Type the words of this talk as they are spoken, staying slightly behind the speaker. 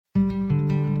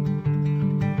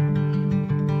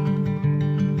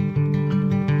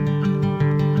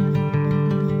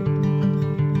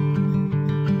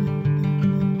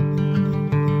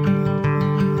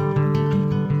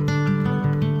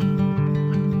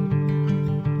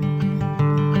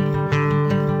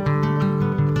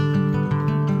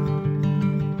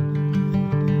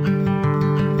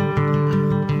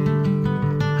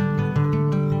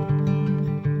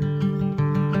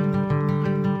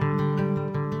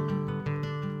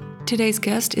Today's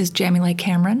guest is Jamile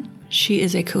Cameron. She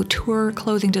is a couture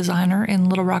clothing designer in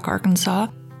Little Rock, Arkansas.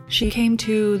 She came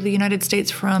to the United States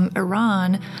from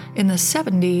Iran in the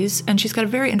 70s, and she's got a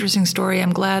very interesting story.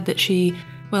 I'm glad that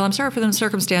I'm sorry for the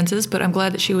circumstances, but I'm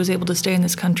glad that she was able to stay in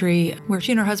this country where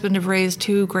she and her husband have raised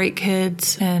two great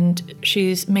kids, and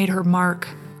she's made her mark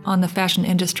on the fashion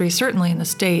industry, certainly in the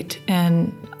state.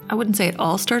 And I wouldn't say it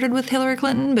all started with Hillary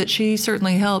Clinton, but she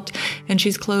certainly helped, and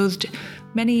she's clothed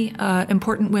many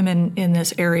important women in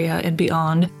this area and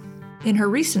beyond. In her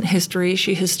recent history,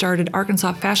 she has started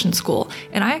Arkansas Fashion School,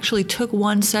 and I actually took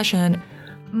one session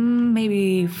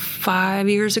maybe 5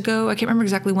 years ago. I can't remember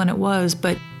exactly when it was,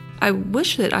 but I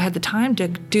wish that I had the time to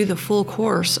do the full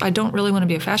course. I don't really want to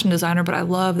be a fashion designer, but I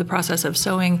love the process of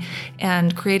sewing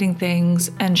and creating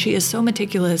things, and she is so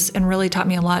meticulous and really taught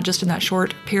me a lot just in that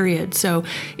short period. So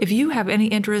if you have any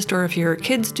interest or if your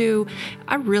kids do,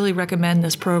 I really recommend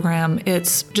this program.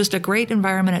 It's just a great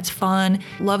environment. It's fun.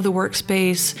 Love the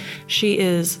workspace.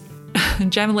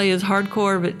 Jamile is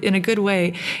hardcore, but in a good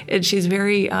way. And she's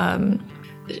very...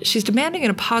 she's demanding in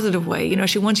a positive way. You know,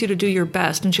 she wants you to do your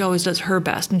best, and she always does her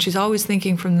best. And she's always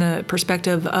thinking from the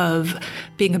perspective of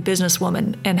being a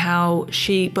businesswoman and how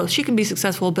she can be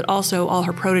successful, but also all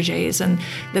her proteges and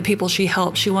the people she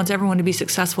helps. She wants everyone to be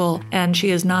successful, and she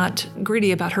is not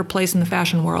greedy about her place in the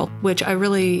fashion world, which I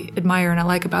really admire and I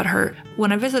like about her.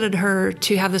 When I visited her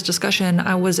to have this discussion,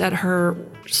 I was at her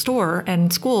store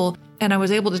and school, and I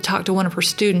was able to talk to one of her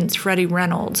students, Freddie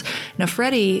Reynolds. Now,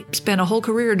 Freddie spent a whole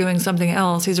career doing something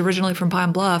else. He's originally from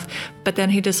Pine Bluff, but then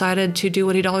he decided to do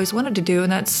what he'd always wanted to do,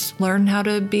 and that's learn how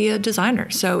to be a designer.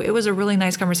 So it was a really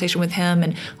nice conversation with him,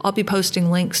 and I'll be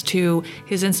posting links to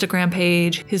his Instagram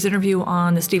page, his interview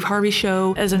on the Steve Harvey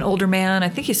Show as an older man. I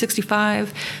think he's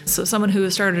 65, so someone who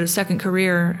has started a second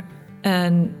career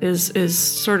and is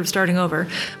sort of starting over.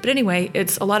 But anyway,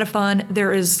 it's a lot of fun.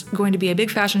 There is going to be a big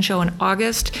fashion show in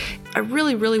August. I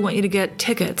really, really want you to get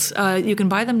tickets. You can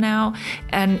buy them now,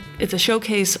 and it's a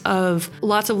showcase of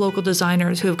lots of local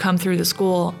designers who have come through the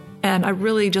school, and I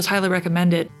really just highly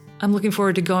recommend it. I'm looking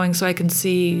forward to going so I can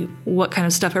see what kind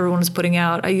of stuff everyone is putting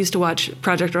out. I used to watch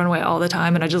Project Runway all the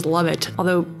time, and I just love it.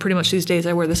 Although pretty much these days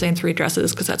I wear the same 3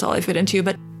 dresses because that's all I fit into,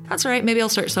 but that's all right. Maybe I'll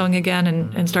start sewing again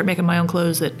and start making my own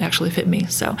clothes that actually fit me.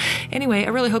 So anyway, I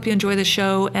really hope you enjoy this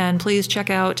show, and please check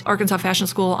out Arkansas Fashion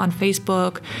School on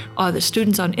Facebook, the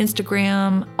students on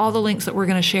Instagram, all the links that we're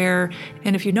going to share.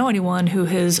 And if you know anyone who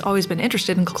has always been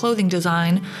interested in clothing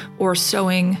design or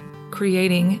sewing,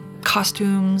 creating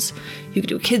costumes, you can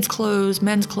do kids' clothes,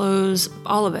 men's clothes,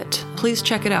 all of it. Please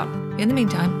check it out. In the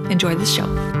meantime, enjoy this show.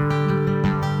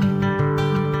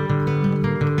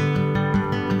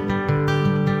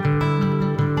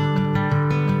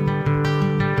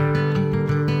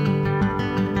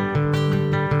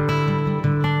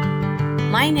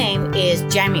 My name is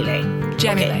Jamile.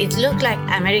 Jamile. Okay, it looks like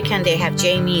American, they have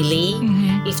Jamie Lee.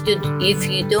 Mm-hmm. If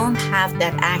you don't have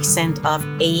that accent of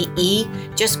AE,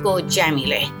 just go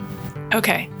Jamile.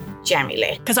 Okay.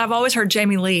 Jamile. Because I've always heard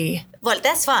Jamie Lee. Well,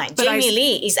 that's fine. Jamie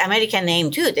Lee is American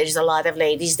name too. There's a lot of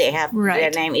ladies, they have,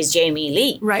 their name is Jamie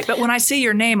Lee. Right, but when I see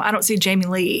your name, I don't see Jamie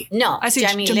Lee. No, I see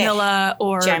Jamila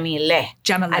or... Jamile.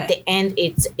 Jamile. At the end,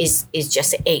 it's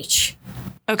just a H.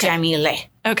 Okay. Jamile.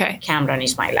 Okay. Cameron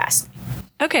is my last name.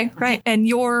 Okay, right. And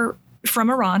you're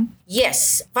from Iran?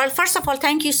 Yes. Well, first of all,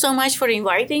 thank you so much for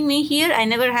inviting me here. I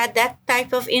never had that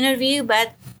type of interview,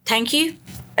 but thank you.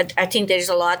 I think there's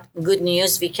a lot of good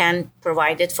news we can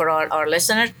provide it for our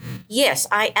listeners. Yes,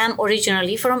 I am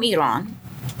originally from Iran,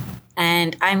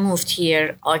 and I moved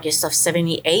here August of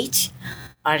 78.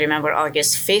 I remember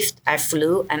August 5th, I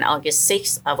flew, and August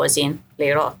 6th, I was in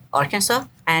Little Rock, Arkansas,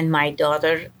 and my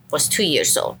daughter was 2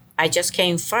 years old. I just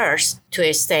came first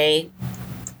to stay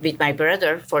with my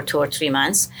brother for 2 or 3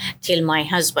 months till my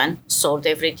husband sold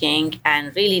everything,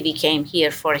 and really we came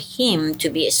here for him to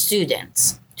be a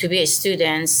student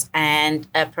and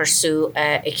pursue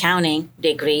an accounting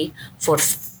degree for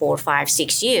 4, 5,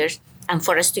 6 years, and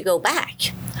for us to go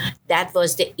back. That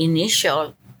was the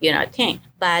initial, thing.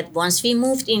 But once we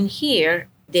moved in here,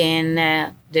 then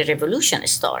the revolution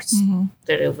starts. Mm-hmm.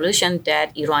 The revolution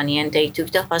that they took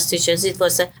the hostages. It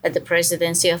was at the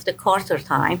presidency of the Carter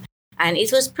time. And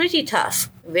it was pretty tough,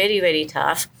 very, very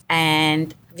tough.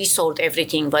 And we sold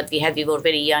everything what we had. We were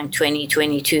very young, 20,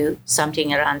 22,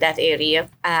 something around that area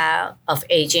of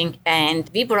aging. And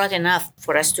we brought enough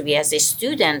for us to be, as a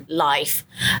student life,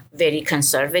 very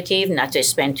conservative, not to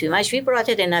spend too much. We brought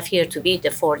it enough here to be the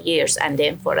 4 years and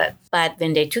then for it. But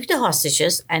when they took the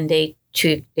hostages and they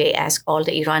asked all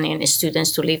the Iranian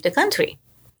students to leave the country.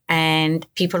 and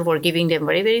people were giving them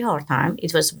very, very hard time.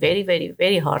 It was very, very,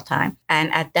 very hard time. And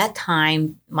at that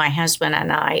time, my husband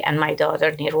and I and my daughter,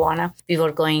 Nirvana, we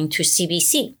were going to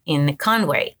CBC in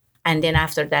Conway. And then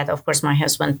after that, of course, my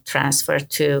husband transferred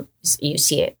to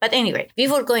UCA. But anyway, we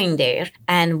were going there.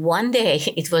 And one day,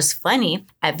 it was funny,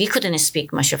 we couldn't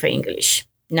speak much of English.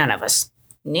 None of us.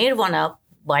 Nirvana,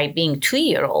 by being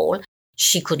 2-year-old,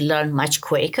 she could learn much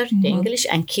quicker the English.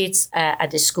 And kids at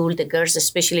the school, the girls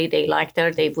especially, they liked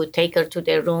her. They would take her to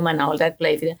their room and all that,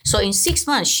 play with her. So in 6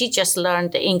 months, she just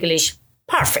learned the English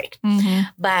perfect.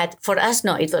 But for us,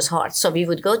 no, it was hard. So we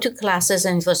would go to classes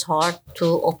and it was hard to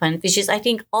open, which is, I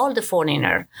think, all the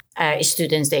foreigner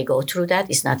students, they go through that.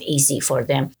 It's not easy for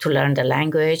them to learn the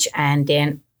language. And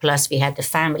then plus we had the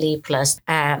family, plus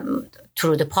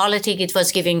through the politics, it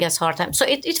was giving us hard time. So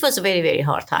it was a very, very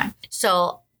hard time.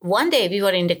 So one day we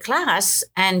were in the class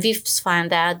and we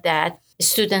found out that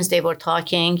students, they were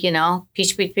talking,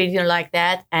 pitch, like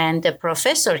that. And the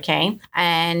professor came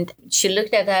and she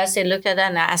looked at us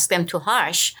and asked them to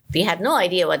hush. We had no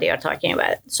idea what they are talking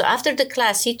about. So after the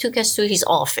class, he took us to his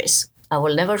office. I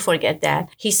will never forget that.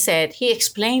 He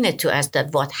explained it to us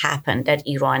that what happened, that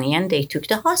Iranian, they took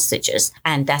the hostages.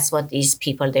 And that's what these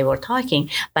people, they were talking.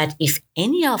 But if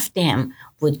any of them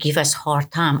would give us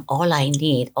hard time, all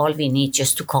we need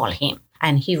just to call him.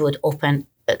 And he would open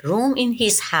a room in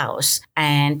his house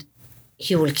and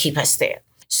he will keep us there.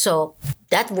 So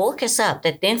that woke us up,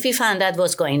 that then we found out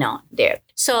what's going on there.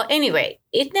 So anyway,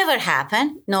 it never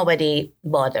happened. Nobody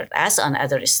bothered us. On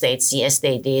other states, yes,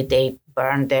 they did. They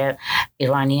burned their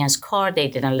Iranians' car. They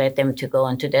didn't let them to go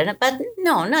into there. But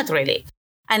no, not really.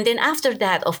 And then after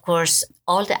that, of course,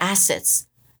 all the assets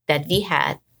that we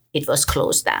had, it was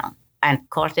closed down. And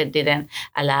Carter didn't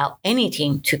allow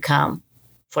anything to come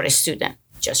for a student,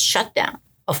 just shut down.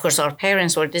 Of course, our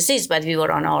parents were deceased, but we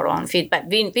were on our own feet. But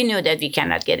we knew that we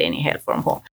cannot get any help from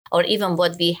home. Or even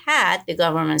what we had, the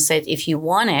government said, if you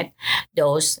wanted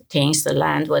those things, the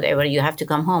land, whatever, you have to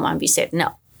come home. And we said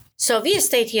no. So we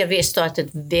stayed here. We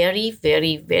started very,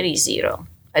 very, very zero,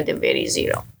 at the very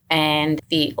zero. And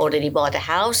we already bought a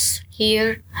house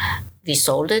here. We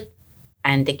sold it.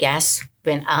 And the gas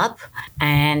went up.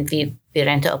 And we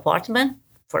rent an apartment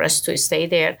for us to stay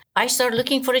there. I started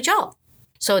looking for a job.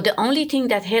 So the only thing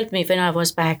that helped me when I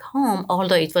was back home,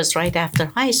 although it was right after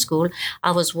high school, I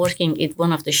was working at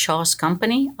one of the Shaw's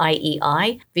company,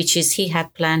 IEI, which is he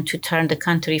had planned to turn the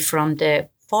country from the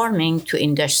farming to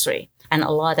industry. And a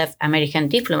lot of American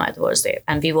diplomat was there.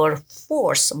 And we were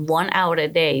forced 1 hour a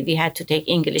day. We had to take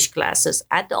English classes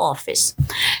at the office.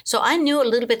 So I knew a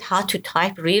little bit how to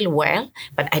type real well,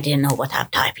 but I didn't know what I'm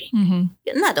typing.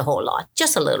 Not a whole lot,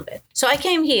 just a little bit. So I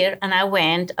came here and I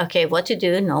went, okay, what to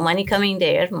do? No money coming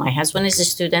there. My husband is a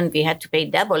student. We had to pay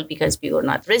double because we were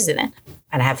not resident.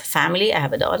 And I have a family. I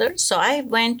have a daughter. So I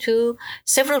went to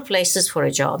several places for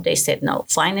a job. They said no.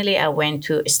 Finally, I went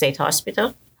to a state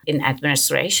hospital in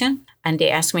administration. And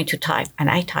they asked me to type, and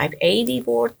I typed 80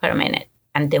 words per minute,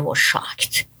 and they were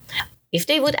shocked. If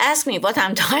they would ask me what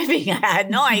I'm typing, I had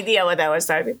no idea what I was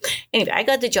typing. Anyway, I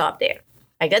got the job there.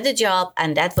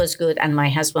 And that was good. And my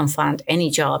husband found any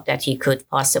job that he could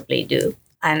possibly do.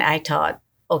 And I thought,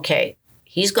 okay,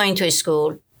 he's going to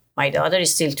school. My daughter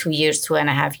is still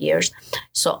 2.5 years.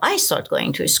 So I started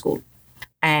going to school.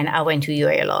 And I went to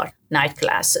UALR night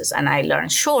classes, and I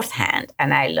learned shorthand,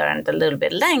 and I learned a little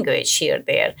bit language here,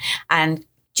 there, and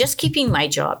just keeping my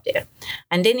job there.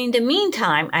 And then in the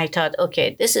meantime, I thought,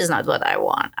 okay, this is not what I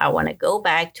want. I want to go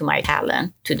back to my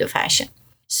talent, to the fashion.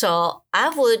 So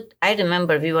I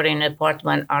remember we were in an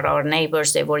apartment, our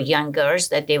neighbors, they were young girls,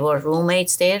 that they were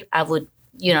roommates there. I would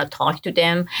talk to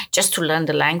them just to learn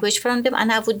the language from them. And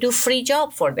I would do free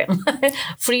job for them,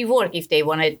 free work if they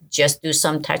want to just do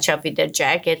some touch up with their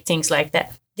jacket, things like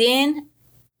that. Then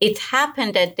it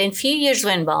happened that then a few years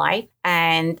went by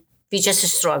and we just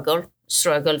struggled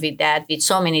with that, with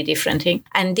so many different things.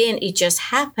 And then it just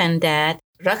happened that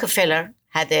Rockefeller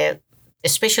had a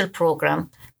special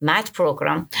program, math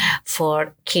program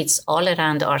for kids all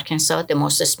around Arkansas, the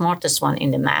most smartest one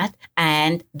in the math.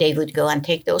 And they would go and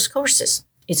take those courses.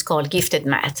 It's called gifted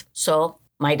math. So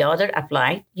my daughter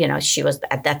applied, she was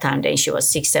at that time, then she was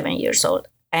 6-7 years old.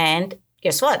 And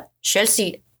guess what?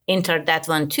 Chelsea entered that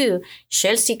one too.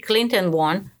 Chelsea Clinton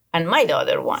won and my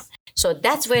daughter won. So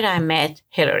that's where I met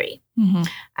Hillary.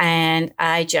 And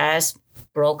I just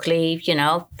brokenly,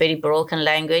 very broken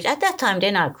language. At that time,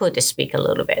 then I could speak a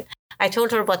little bit. I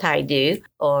told her what I do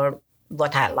or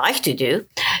what I like to do.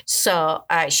 So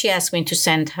she asked me to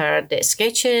send her the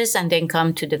sketches and then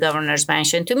come to the governor's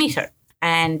mansion to meet her.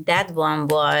 And that one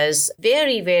was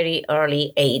very, very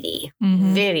early 80,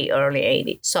 very early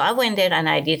 80. So I went there and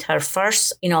I did her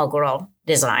first inaugural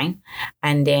design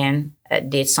and then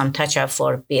did some touch up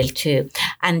for Build 2.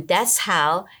 And that's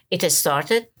how it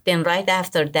started. Then right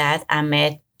after that, I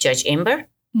met Judge Imber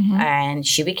and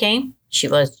she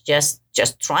was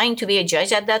just trying to be a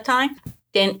judge at that time.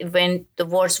 Then when the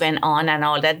wars went on and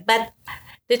all that. But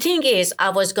the thing is, I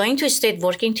was going to stay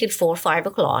working till 4, 5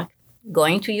 o'clock,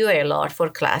 going to UALR for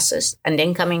classes, and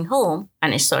then coming home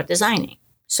and start designing.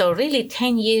 So really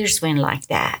 10 years went like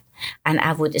that. And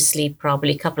I would sleep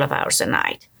probably a couple of hours a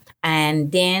night.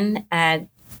 And then I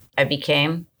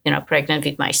became, pregnant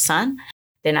with my son.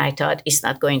 Then I thought it's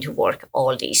not going to work,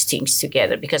 all these things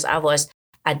together, because I was,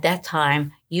 at that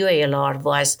time, UALR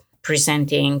was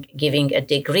giving a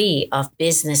degree of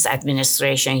business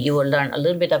administration. You will learn a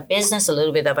little bit of business, a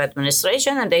little bit of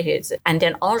administration, and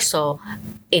then also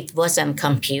it wasn't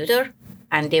computer.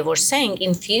 And they were saying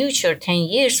in future, 10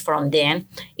 years from then,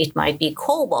 it might be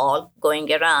COBOL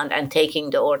going around and taking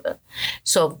the order.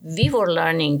 So we were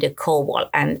learning the COBOL,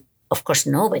 and of course,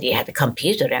 nobody had a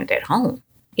computer in their home.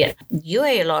 Yeah,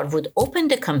 UALR would open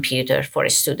the computer for a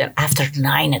student after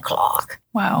 9 o'clock.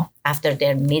 Wow. After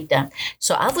their midterm.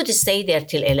 So I would stay there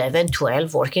till 11,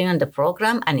 12 working on the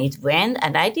program, and it went,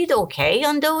 and I did okay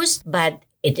on those, but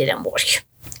it didn't work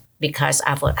because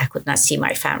I could not see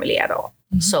my family at all.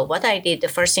 So what I did, the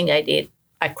first thing I did,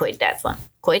 I quit that one,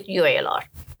 quit UALR.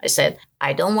 I said,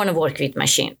 I don't want to work with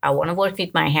machine. I want to work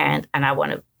with my hand, and I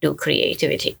want to do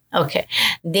creativity. Okay.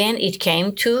 Then it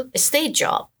came to a state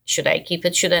job. Should I keep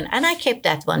it? Shouldn't? And I kept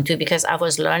that one too, because I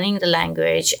was learning the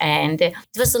language and it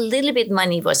was a little bit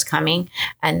money was coming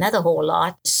and not a whole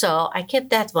lot. So I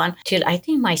kept that one till I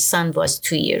think my son was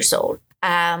 2 years old.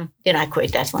 Then I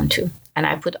quit that one too. And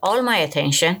I put all my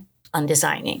attention on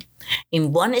designing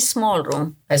in one small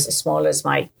room, as small as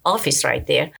my office right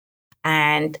there.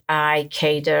 And I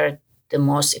catered the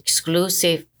most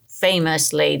exclusive,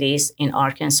 famous ladies in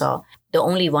Arkansas. The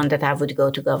only one that I would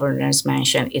go to Governor's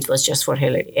Mansion, it was just for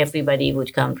Hillary. Everybody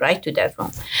would come right to that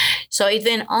room. So it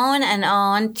went on and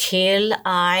on till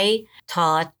I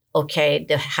thought, okay,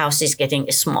 the house is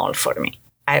getting small for me.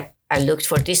 I looked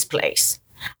for this place.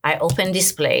 I opened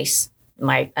this place,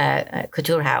 my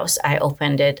couture house. I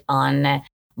opened it on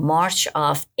March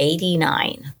of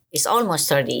 89. It's almost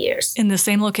 30 years. In the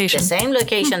same location. The same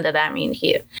location that I'm in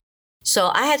here.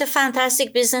 So I had a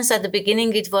fantastic business. At the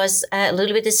beginning, it was a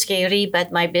little bit scary,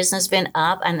 but my business went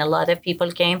up and a lot of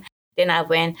people came. Then I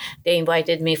went, they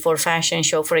invited me for fashion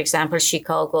show, for example,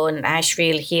 Chicago and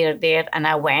Nashville, here, there, and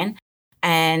I went.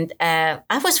 And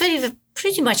I was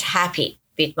pretty much happy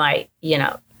with my,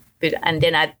 and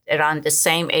then around the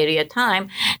same area time,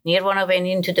 Nirvana went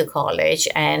into the college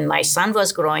and my son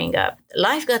was growing up.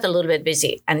 Life got a little bit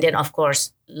busy. And then, of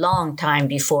course, long time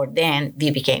before then,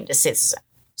 we became the citizen.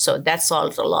 So that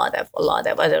solved a lot of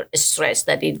other stress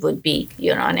that it would be,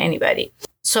 on anybody.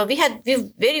 So we were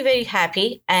very, very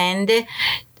happy. And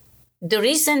the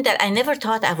reason that I never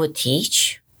thought I would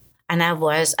teach, and I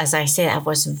was, as I said, I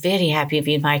was very happy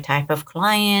with my type of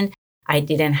client. I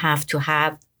didn't have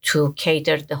to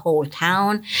cater the whole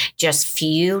town, just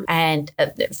few. And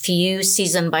few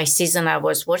season by season, I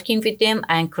was working with them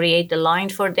and create the line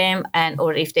for them.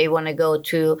 Or if they want to go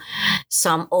to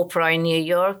some opera in New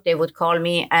York, they would call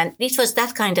me. And this was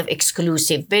that kind of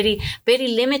exclusive, very, very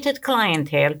limited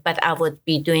clientele, but I would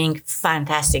be doing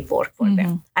fantastic work for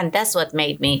them. And that's what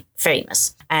made me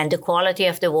famous. And the quality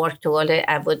of the work too,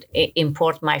 I would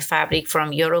import my fabric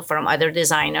from Europe, from other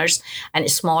designers, and a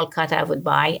small cut I would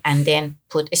buy and then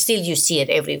still you see it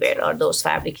everywhere, or those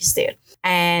fabrics there.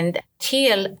 And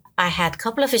till I had a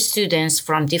couple of students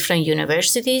from different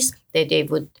universities that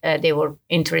they were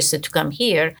interested to come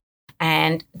here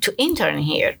and to intern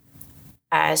here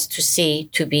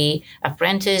to be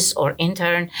apprentice or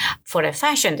intern for a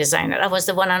fashion designer. I was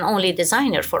the one and only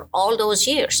designer for all those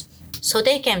years. So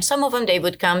they came. Some of them, they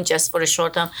would come just for a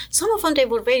short time. Some of them, they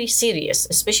were very serious,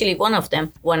 especially one of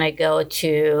them.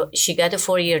 She got a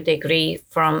 4-year degree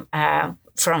from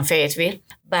Fayetteville,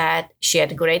 but she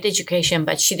had a great education,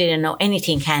 but she didn't know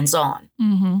anything hands-on.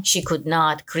 She could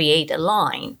not create a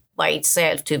line by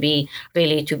itself to be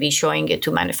showing it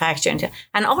to manufacturing.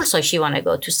 And also she wanted to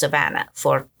go to Savannah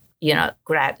for,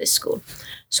 grad school.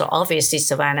 So obviously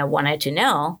Savannah wanted to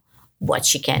know what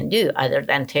she can do other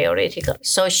than theoretical.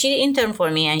 So she interned for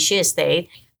me and she stayed.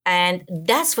 And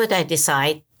that's what I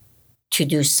decided to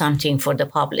do something for the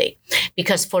public.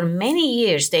 Because for many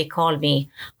years they called me,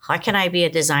 how can I be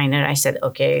a designer? I said,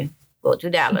 okay, go to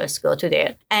Dallas, go to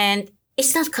there. And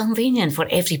it's not convenient for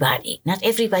everybody. Not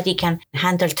everybody can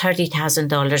handle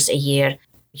 $30,000 a year,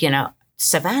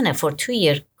 Savannah for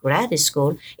 2-year grad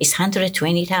school is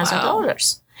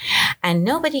 $120,000. And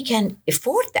nobody can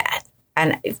afford that.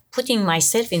 And putting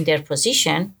myself in their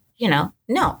position,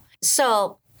 no.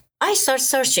 So I start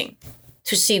searching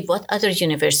to see what other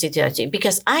university I do,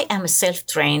 because I am a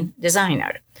self-trained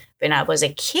designer. When I was a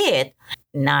kid,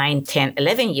 9, 10,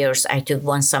 11 years, I took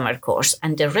one summer course,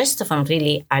 and the rest of them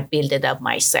really, I built it up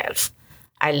myself.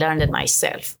 I learned it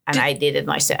myself, and I did it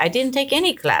myself. I didn't take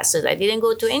any classes. I didn't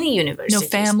go to any universities. No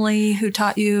family who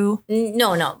taught you?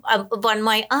 No. But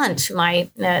my aunt, my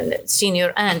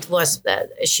senior aunt,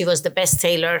 she was the best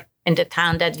tailor in the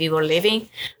town that we were living.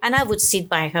 And I would sit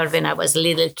by her when I was a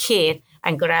little kid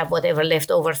and grab whatever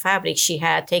leftover fabric she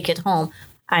had, take it home,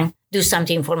 and do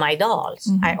something for my dolls.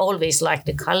 Mm-hmm. I always liked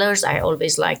the colors. I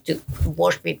always liked to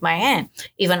work with my hand,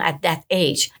 even at that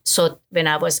age. So when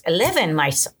I was 11,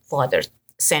 my father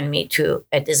sent me to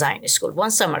a design school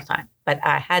one summertime. But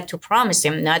I had to promise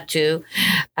him not to,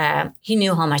 he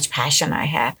knew how much passion I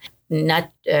have.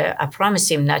 I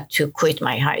promised him not to quit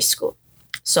my high school.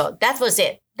 So that was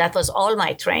it. That was all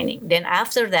my training. Then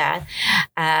after that,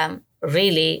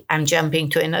 really, I'm jumping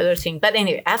to another thing. But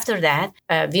anyway, after that,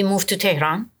 we moved to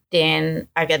Tehran. Then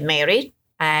I got married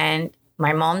and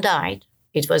my mom died.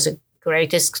 It was the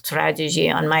greatest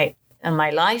tragedy on my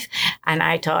life. And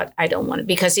I thought, I don't want to,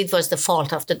 because it was the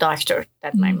fault of the doctor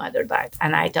that my mother died.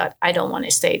 And I thought, I don't want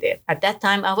to stay there. At that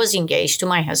time, I was engaged to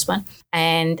my husband.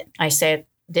 And I said,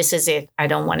 this is it. I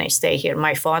don't want to stay here.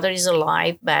 My father is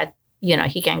alive, but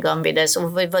he can come with us or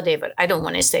whatever. I don't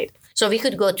want to stay there. So we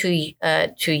could go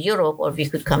to Europe or we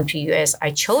could come to US.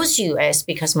 I chose US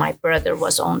because my brother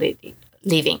was only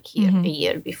living here a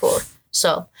year before.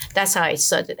 So that's how it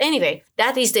started. Anyway,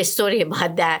 that is the story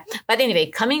about that. But anyway,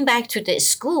 coming back to the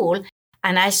school,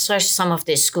 and I searched some of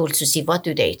the schools to see what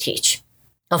do they teach.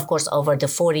 Of course, over the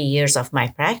 40 years of my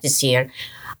practice here,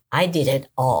 I did it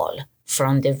all.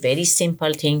 From the very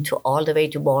simple thing to all the way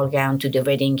to ball gown, to the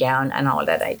wedding gown and all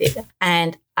that I did.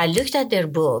 And I looked at their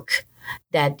book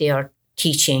that they are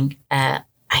teaching. I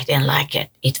didn't like it.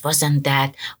 It wasn't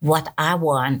that what I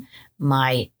want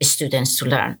my students to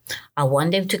learn. I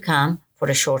want them to come for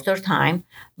a shorter time,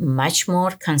 much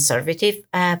more conservative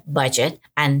budget,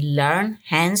 and learn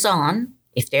hands-on,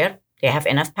 if they have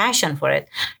enough passion for it,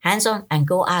 hands-on, and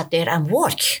go out there and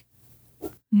work.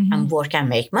 And work and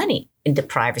make money in the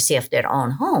privacy of their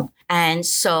own home. And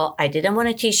so I didn't want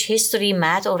to teach history,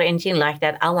 math, or anything like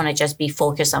that. I want to just be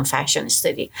focused on fashion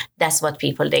study. That's what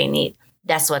people, they need.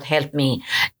 That's what helped me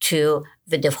to,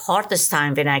 with the hardest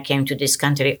time when I came to this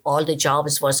country, all the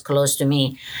jobs was close to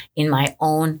me. In my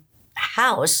own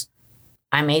house,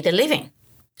 I made a living.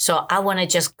 So I want to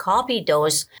just copy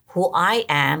those who I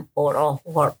am or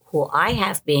who I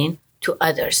have been to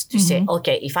others to say,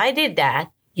 okay, if I did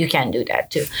that, you can do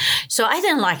that too. So I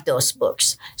didn't like those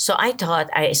books. So I thought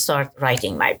I start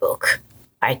writing my book.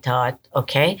 I thought,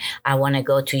 okay, I want to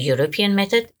go to European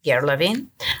method, Gerlovin.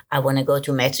 I want to go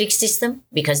to metric system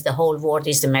because the whole world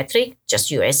is the metric, just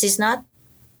US is not.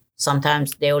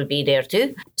 Sometimes they will be there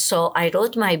too. So I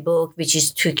wrote my book,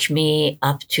 which took me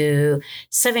up to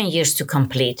 7 years to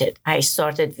complete it. I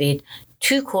started with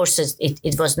 2 courses.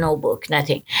 It was no book,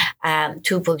 nothing.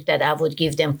 2 books that I would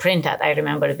give them printed. I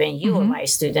remember when you were my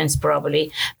students,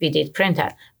 probably we did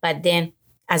printed. But then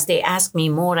as they asked me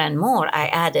more and more, I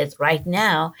added right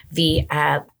now, we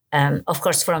have, of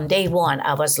course, from day one,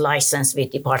 I was licensed with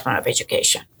Department of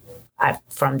Education.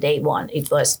 From day one,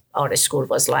 our school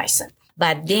was licensed.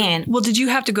 But then... Well, did you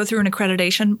have to go through an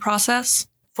accreditation process?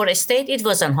 For a state, it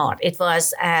wasn't hard. It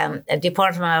was a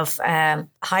Department of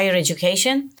Higher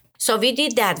Education. So we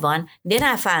did that one. Then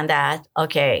I found out,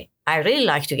 okay, I really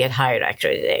like to get higher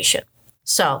accreditation.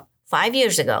 So 5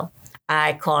 years ago,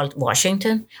 I called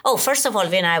Washington. Oh, first of all,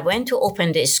 when I went to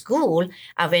open the school,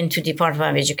 I went to Department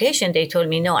of Education. They told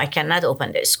me, no, I cannot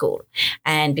open the school.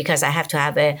 And because I have to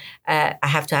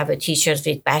have a teacher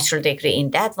with bachelor degree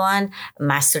in that one,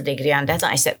 master degree on that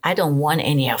one. I said, I don't want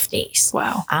any of these.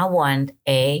 Wow. I want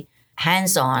a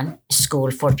hands-on school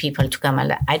for people to come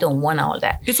and I don't want all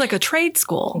that. It's like a trade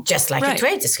school. Just like a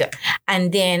trade school.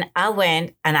 And then I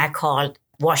went and I called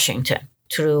Washington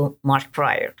through Mark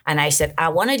Pryor. And I said, I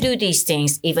want to do these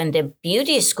things. Even the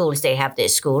beauty schools, they have their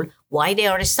school. Why they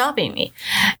are stopping me?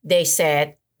 They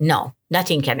said, no,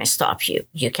 nothing can stop you.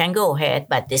 You can go ahead,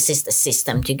 but this is the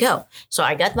system to go. So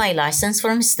I got my license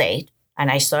from state and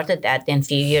I started that. Then a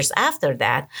few years after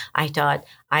that, I thought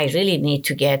I really need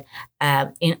to get,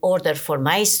 in order for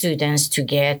my students to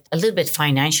get a little bit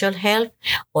financial help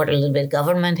or a little bit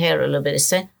government help, a little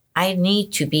bit of I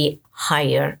need to be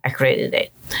higher accredited.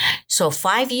 So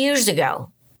 5 years ago,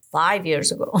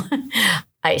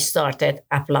 I started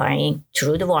applying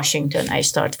through the Washington. I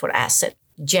started for ASSET.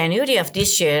 January of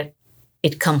this year,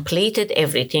 it completed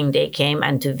everything. They came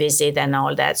and to visit and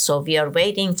all that. So we are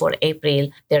waiting for April.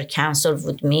 Their council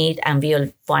would meet and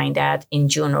we'll find out in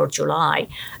June or July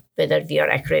whether we are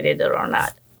accredited or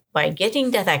not. By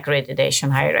getting that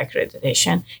accreditation, higher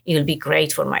accreditation, it will be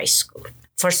great for my school.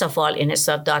 First of all,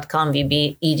 INSTUT.com will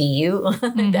be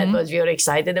EDU. We were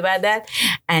excited about that.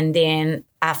 And then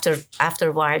after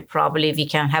a while, probably we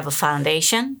can have a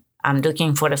foundation. I'm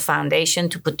looking for a foundation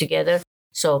to put together.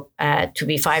 So to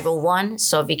be 501,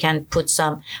 so we can put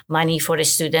some money for the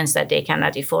students that they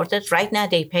cannot afford it. Right now,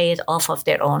 they pay it off of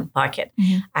their own pocket.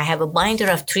 I have a binder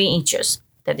of 3 inches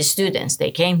that the students, they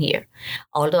came here.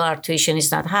 Although our tuition is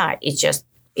not high, it's just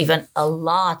even a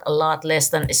lot less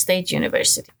than a state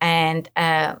university. And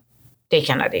they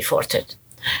cannot afford it.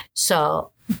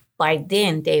 So by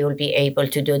then, they will be able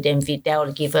to do them. That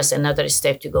will give us another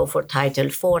step to go for Title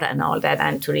IV and all that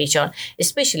and to reach on.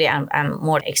 Especially, I'm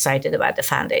more excited about the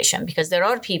foundation because there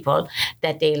are people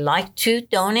that they like to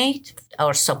donate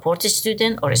or support a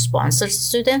student or sponsor a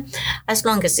student as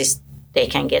long as they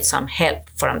can get some help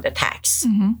from the tax.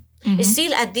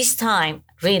 Still at this time,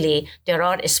 really, there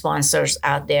are sponsors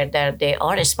out there that they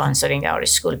are sponsoring our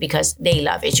school because they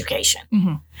love education.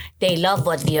 They love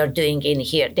what we are doing in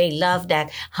here. They love that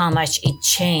how much it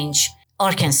changed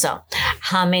Arkansas,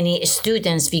 how many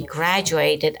students we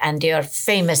graduated and they are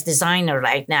famous designer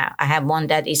right now. I have one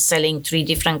that is selling 3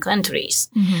 different countries.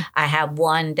 I have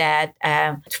one that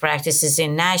practices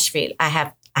in Nashville. I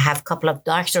have a couple of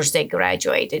doctors that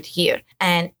graduated here.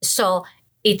 And so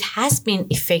it has been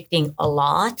affecting a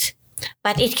lot,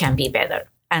 but it can be better.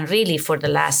 And really for the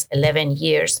last 11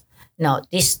 years, no,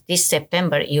 this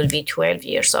September, you'll be 12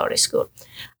 years out of school.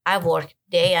 I work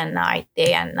day and night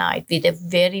with a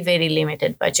very, very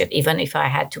limited budget. Even if I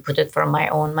had to put it from my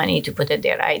own money to put it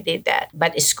there, I did that.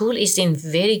 But the school is in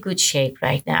very good shape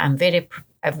right now. I'm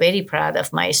very proud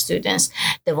of my students.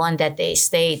 The one that they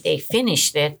stayed, they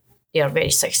finished it. They are very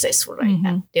successful right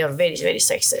now. They are very, very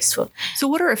successful. So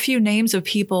what are a few names of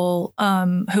people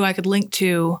who I could link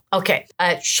to? Okay.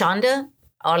 Shonda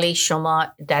Ali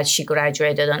Shoma, that she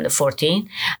graduated on the 14th.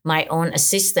 My own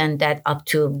assistant that up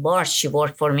to March, she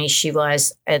worked for me. She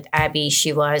was at Abby.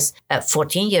 She was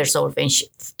 14 years old when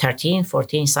 13,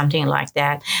 14, something like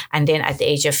that. And then at the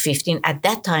age of 15, at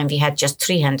that time, we had just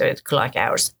 300 clock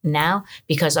hours. Now,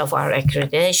 because of our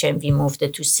accreditation, we moved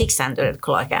it to 600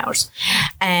 clock hours.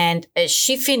 And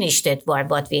she finished it by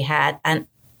what we had. And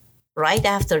right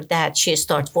after that, she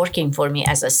started working for me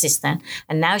as assistant.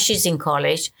 And now she's in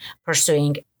college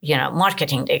pursuing,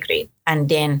 marketing degree. And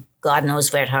then God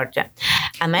knows where her.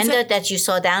 Amanda that you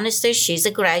saw downstairs, she's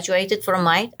a graduated from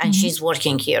Mite and she's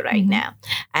working here right now.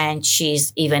 And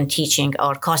she's even teaching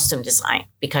our costume design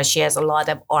because she has a lot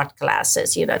of art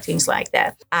classes, things like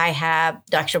that. I have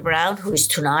Dr. Brown, who is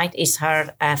tonight is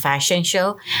her fashion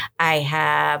show. I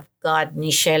have got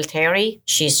Nichelle Terry.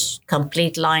 She's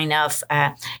complete line of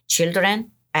children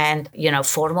and,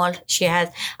 formal she has.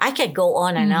 I could go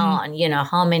on and on,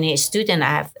 how many students I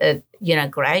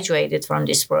have, graduated from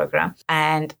this program.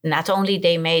 And not only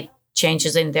they made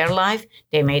changes in their life,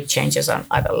 they made changes on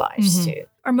other lives too.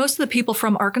 Are most of the people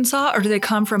from Arkansas or do they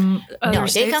come from other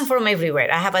states? No, they come from everywhere.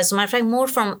 I have, as a matter of fact, more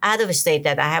from out of state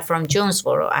that I have from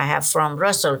Jonesboro. I have from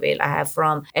Russellville. I have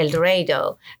from El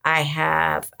Dorado. I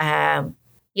have...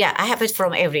 I have it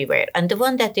from everywhere. And the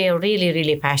one that they're really,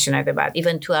 really passionate about,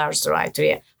 even 2 hours drive to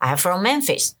here, I have from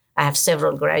Memphis. I have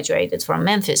several graduated from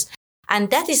Memphis. And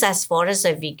that is as far as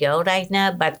we go right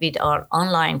now. But with our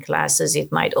online classes,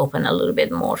 it might open a little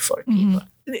bit more for people.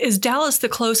 Is Dallas the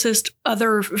closest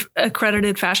other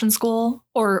accredited fashion school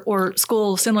or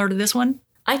school similar to this one?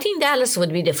 I think Dallas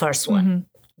would be the first one.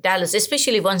 Dallas,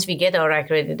 especially once we get our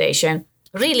accreditation.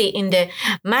 Really, in the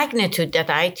magnitude that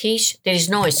I teach, there is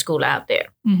no school out there.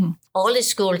 All the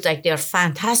schools, they're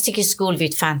fantastic school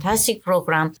with fantastic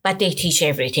program, but they teach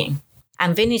everything.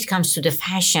 And when it comes to the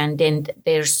fashion, then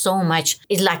there's so much.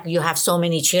 It's like you have so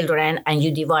many children and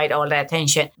you divide all the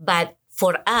attention. But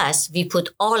for us, we put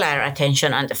all our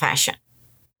attention on the fashion.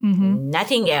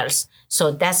 Nothing else.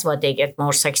 So that's what they get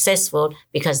more successful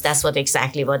because that's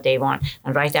exactly what they want.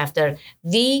 And right after,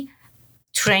 we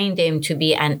train them to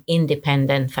be an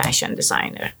independent fashion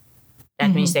designer.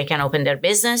 That means they can open their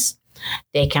business.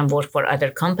 They can work for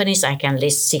other companies. I can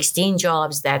list 16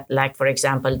 jobs that, like, for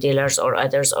example, dealers or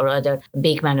others or other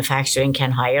big manufacturing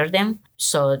can hire them.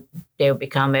 So they'll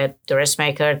become a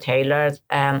dressmaker, tailor,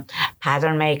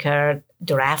 pattern maker,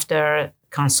 drafter,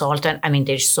 consultant. I mean,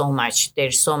 there's so much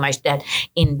that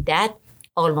in that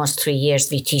almost 3 years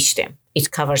we teach them.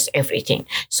 it covers everything.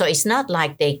 So it's not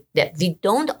like that we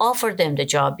don't offer them the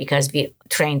job because we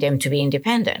train them to be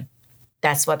independent.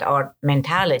 That's what our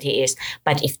mentality is.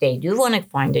 But if they do want to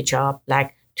find a job,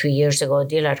 like 2 years ago,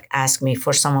 Dillard asked me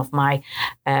for some of my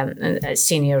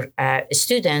senior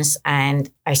students, and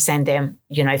I send them,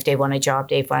 if they want a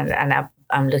job, and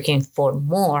I'm looking for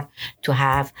more to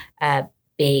have a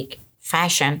big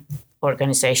fashion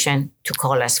organization to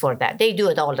call us for that. They do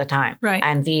it all the time. Right.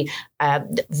 And we,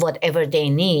 whatever they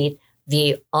need,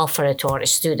 we offer it to our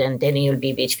student, then it'll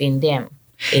be between them.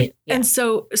 And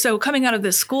so coming out of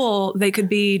this school, they could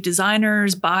be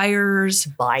designers, buyers.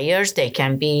 They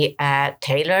can be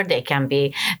tailored.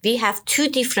 We have 2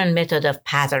 different methods of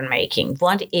pattern making.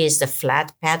 One is the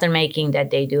flat pattern making that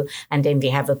they do, and then we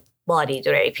have a body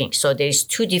draping. So there's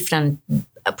 2 different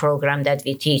program that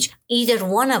we teach. Either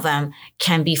one of them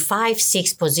can be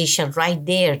 5-6 position right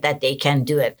there that they can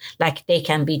do it. Like they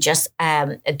can be just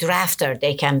a drafter,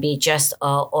 they can be just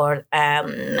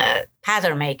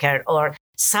pattern maker or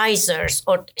sizers,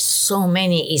 or so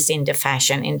many is in the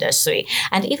fashion industry.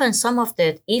 And even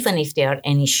even if there are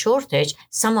any shortage,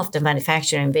 some of the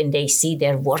manufacturing, when they see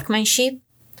their workmanship,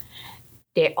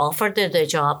 they offer the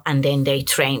job and then they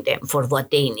train them for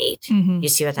what they need. You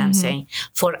see what I'm saying?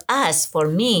 For us, for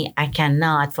me,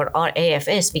 for our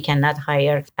AFS, we cannot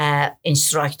hire an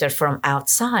instructor from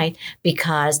outside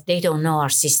because they don't know our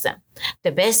system.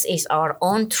 The best is our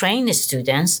own trained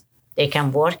students. They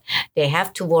can work. They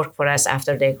have to work for us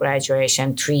after their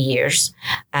graduation 3 years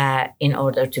in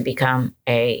order to become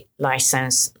a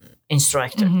licensed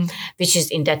instructor, which is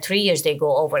in that 3 years, they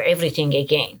go over everything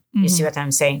again. You see what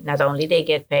I'm saying? Not only they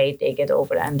get paid, they get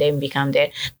over and then become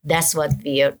there. That's what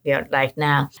we are like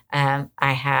now.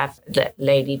 I have the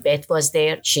lady Beth was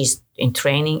there. She's in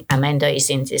training. Amanda is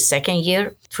in the 2nd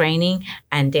year training.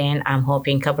 And then I'm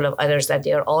hoping a couple of others that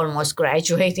they're almost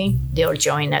graduating. They'll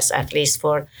join us at least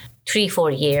for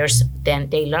 3-4 years. Then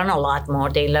they learn a lot more.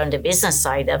 They learn the business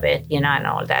side of it, and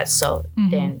all that. So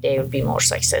then they will be more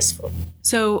successful.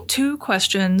 So 2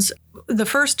 questions. The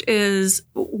first is,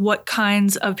 what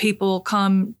kinds of people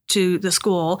come to the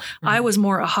school? I was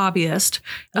more a hobbyist.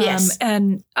 Yes.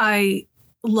 And I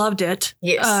loved it.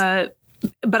 Yes.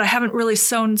 But I haven't really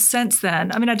sewn since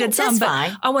then. I mean, I did some, but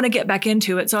fine. I want to get back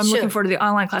into it. So I'm looking forward to the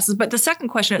online classes. But the second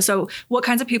question is, so what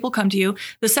kinds of people come to you?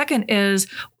 The second is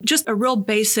just a real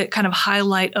basic kind of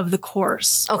highlight of the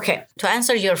course. Okay. To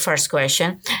answer your first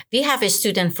question, we have a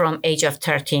student from age of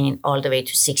 13 all the way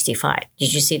to 65.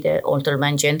 Did you see the older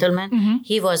gentleman?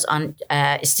 He was on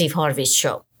Steve Harvey's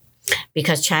show.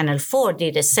 Because Channel 4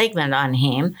 did a segment on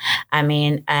him. I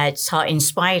mean, it's how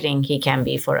inspiring he can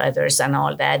be for others and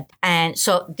all that. And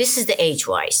so this is the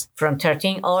age-wise, from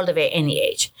 13 all the way, any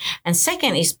age. And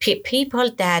second is people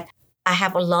that I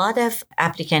have a lot of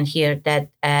applicants here that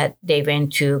they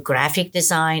went to graphic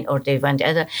design or they went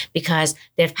other because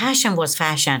their passion was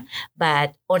fashion,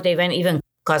 or they went even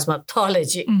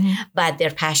cosmetology, but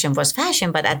their passion was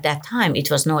fashion. But at that time, it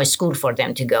was no school for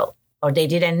them to go, or they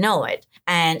didn't know it.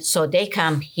 And so they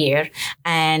come here.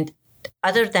 And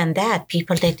other than that,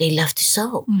 people that they love to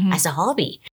sew as a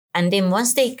hobby. And then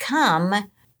once they come,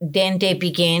 then they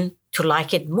begin to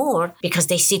like it more because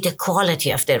they see the quality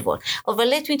of their work. Oh, well,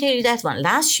 let me tell you that one.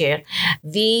 Last year,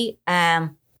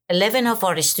 11 of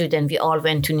our students, we all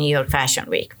went to New York Fashion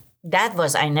Week. That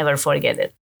was, I never forget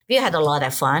it. We had a lot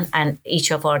of fun, and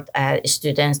each of our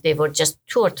students, they were just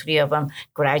 2 or 3 of them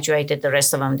graduated. The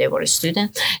rest of them, they were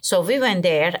students. So we went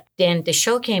there. Then the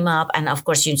show came up, and of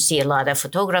course, you see a lot of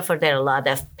photographer there, a lot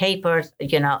of papers,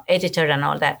 editor and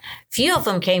all that. Few of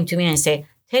them came to me and said,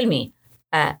 tell me,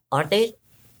 are they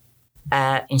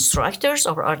instructors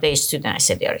or are they students? I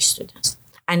said, they are students.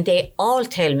 And they all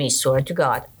tell me, swear to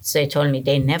God, so they told me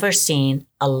they never seen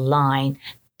a line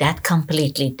that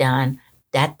completely done,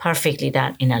 that perfectly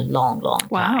done in a long, long time.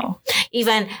 Wow.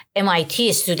 Even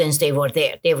MIT students, they were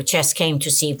there. They just came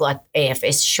to see what AF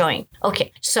is showing.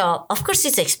 Okay, so of course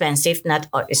it's expensive. Not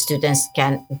all students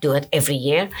can do it every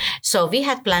year. So we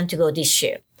had planned to go this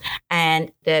year.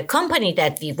 And the company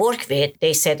that we work with,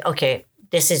 they said, okay,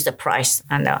 this is the price.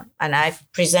 And I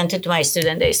presented to my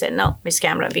student. They said, no, Ms.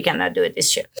 Cameron, we cannot do it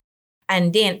this year.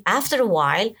 And then after a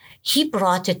while, he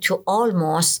brought it to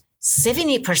almost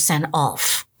 70%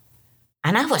 off.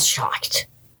 And I was shocked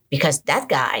because that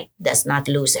guy does not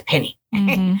lose a penny.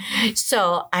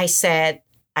 So I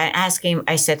asked him,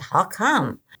 I said, how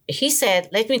come? He said,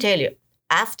 let me tell you,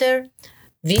 after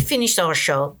we finished our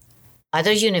show,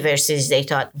 other universities, they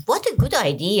thought, what a good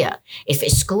idea if a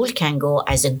school can go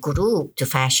as a group to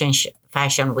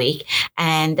fashion week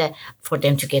and for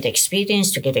them to get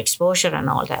experience, to get exposure and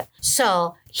all that.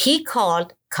 So he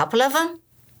called a couple of them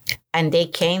And they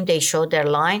came, they showed their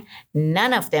line.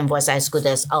 None of them was as good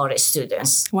as our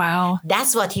students. Wow.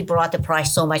 That's what he brought the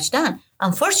price so much down.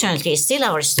 Unfortunately, still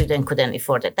our student couldn't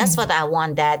afford it. That's what I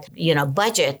want, that,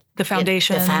 budget. The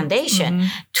foundation.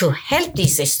 To help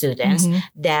these students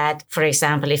that, for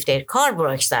example, if their car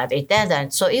breaks out, it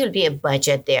doesn't. So it will be a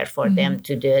budget there for them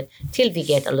to do it till we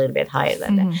get a little bit higher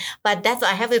than that. But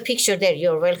I have a picture there.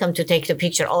 You're welcome to take the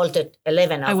picture, all the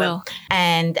 11 of them. I will.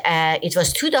 And it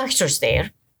was 2 doctors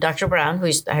there. Dr. Brown, who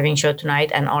is having show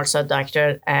tonight, and also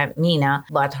Dr. Meena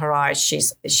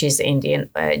Bhatharaj, she's Indian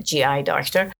GI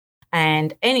doctor.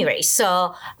 And anyway,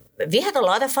 so we had a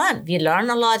lot of fun. We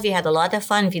learned a lot. We had a lot of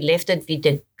fun. We left it with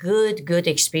a good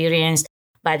experience.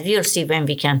 But we'll see when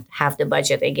we can have the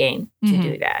budget again to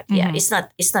do that. Yeah,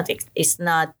 it's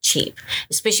not cheap.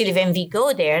 Especially when we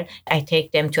go there, I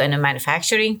take them to a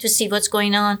manufacturing to see what's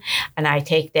going on, and I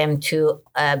take them to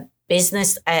a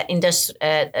business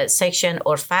section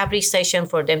or fabric section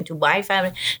for them to buy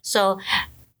fabric. So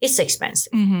it's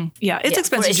expensive. Yeah, it's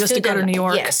expensive just to go to New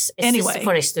York. Yes, anyway,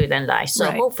 for a student life.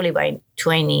 So hopefully by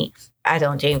 20, I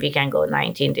don't think we can go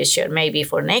 19 this year. Maybe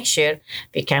for next year,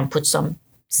 we can put some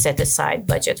set aside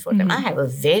budget for them. I have a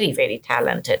very, very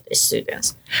talented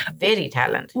students. Very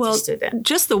talented student.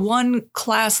 Just the one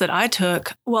class that I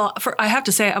took, I have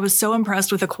to say, I was so impressed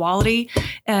with the quality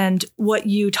and what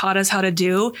you taught us how to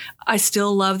do. I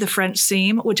still love the French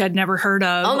seam, which I'd never heard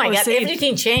of. Oh my God,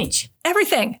 everything changed.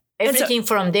 Everything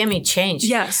From them, it changed.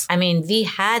 Yes. I mean, we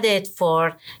had it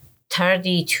for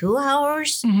 32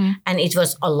 hours and it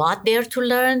was a lot there to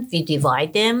learn. We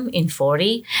divide them in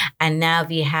 40 and now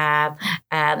we have,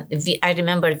 I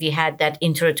remember we had that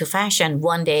Intro to Fashion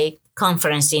one day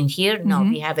conference in here. Now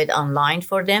we have it online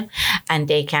for them and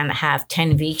they can have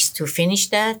 10 weeks to finish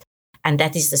that. And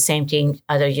that is the same thing.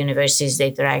 Other universities,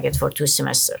 they drag it for 2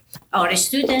 semesters. Our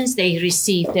students, they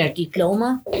receive their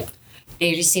diploma.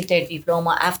 They receive their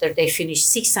diploma after they finish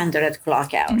 600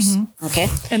 clock hours. Okay.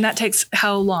 And that takes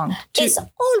how long? It's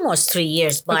almost 3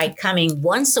 years by coming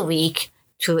once a week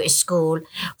to a school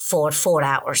for 4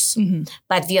 hours.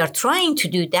 But we are trying to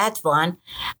do that one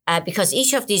because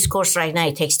each of these courses right now,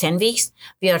 it takes 10 weeks.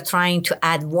 We are trying to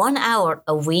add 1 hour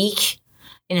a week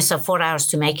instead of 4 hours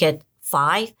to make it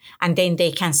 5, and then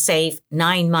they can save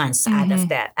 9 months out of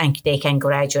that, and they can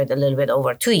graduate a little bit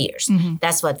over 2 years.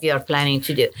 That's what we are planning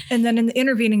to do. And then in the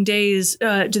intervening days,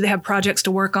 do they have projects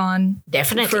to work on?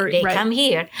 Definitely. They come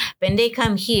here. When they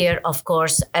come here, of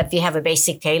course, we have a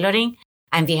basic tailoring,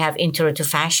 and we have Intro to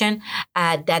Fashion.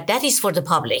 That is for the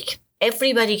public.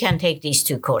 Everybody can take these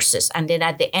 2 courses. And then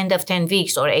at the end of 10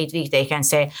 weeks or 8 weeks, they can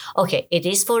say, okay, it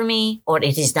is for me or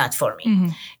it is not for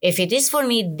me. If it is for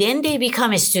me, then they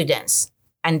become students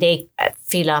and they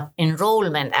fill up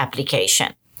enrollment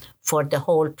application for the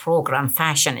whole program,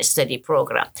 fashion study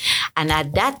program. And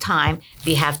at that time,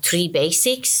 we have 3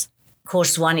 basics.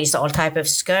 Course 1 is all type of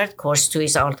skirt. Course 2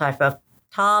 is all type of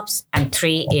tops. And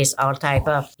 3 is all type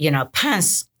of,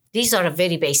 pants. These are a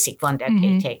very basic one that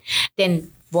they take.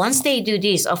 Then once they do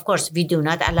this, of course, we do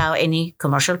not allow any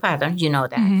commercial pattern. You know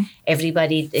that.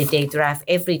 Everybody, they draft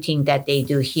everything that they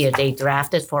do here. They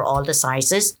draft it for all the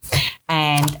sizes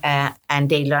and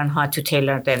they learn how to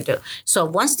tailor them too. So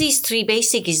once these 3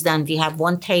 basic is done, we have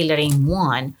 1 tailoring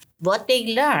 1. What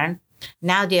they learn,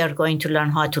 now they are going to learn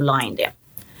how to line them.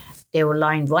 They will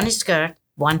line 1 skirt,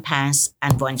 1 pants,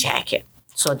 and 1 jacket.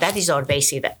 So that is our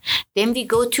basic. Then we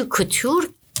go to couture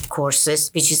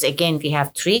courses, which is, again, we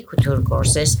have 3 couture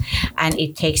courses, and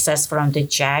it takes us from the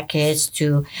jackets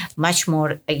to much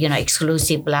more,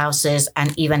 exclusive blouses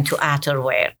and even to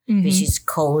outerwear, which is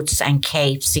coats and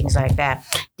capes, things like that.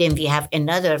 Then we have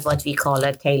another, what we call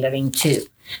a tailoring 2,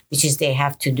 which is they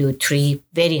have to do 3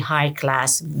 very high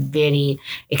class, very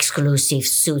exclusive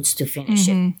suits to finish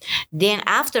it. Then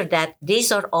after that,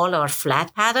 these are all our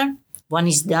flat pattern. 1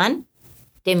 is done.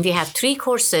 Then we have 3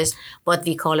 courses, what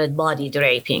we call it body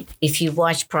draping. If you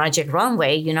watch Project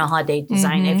Runway, you know how they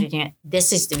design everything.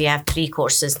 We have 3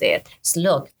 courses there. So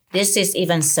look, this is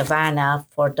even Savannah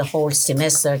for the whole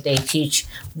semester. They teach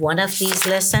 1 of these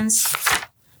lessons,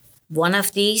 1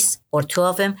 of these or 2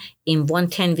 of them. In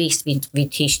 10 weeks, we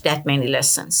teach that many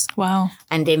lessons. Wow.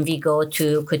 And then we go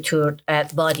to couture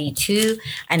body 2,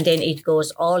 and then it goes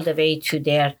all the way to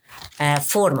their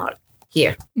formal.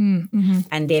 Here.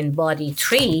 And then body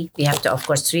 3, we have to, of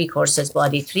course, 3 courses,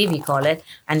 body 3 we call it.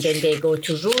 And then they go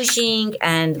to rouging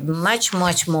and much,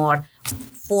 much more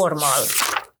formal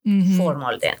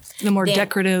formal then. The more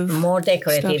decorative. More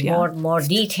decorative, stuff, more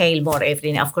detailed, more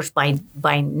everything. Of course,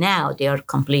 by now, they are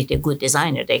completely good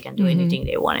designer. They can do anything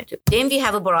they wanted to. Then we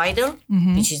have a bridal,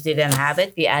 which is didn't have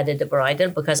it. We added the bridal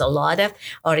because a lot of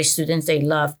our students, they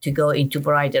love to go into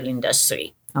bridal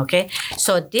industry. Okay.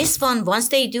 So this one, once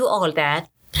they do all that,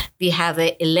 we have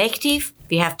an elective.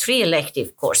 We have 3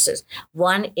 elective courses.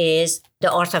 One is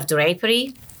the art of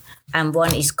drapery, and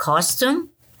one is costume,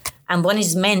 and one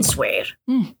is menswear.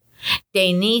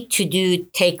 They need to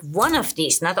take one of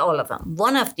these, not all of them,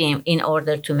 one of them in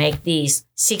order to make these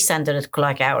 600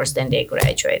 clock hours, then they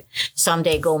graduate. Some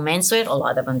they go menswear, a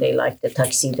lot of them, they like the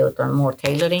tuxedo or more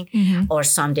tailoring, or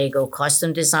some they go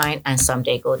costume design, and some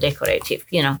they go decorative,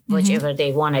 whichever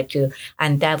they wanted to.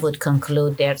 And that would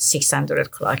conclude their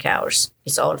 600 clock hours.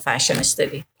 It's all fashion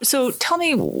study. So tell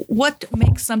me, what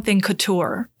makes something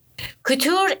couture?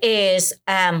 Couture is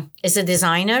a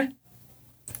designer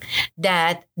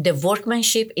that the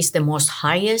workmanship is the most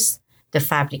highest, the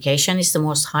fabrication is the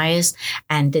most highest,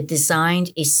 and the design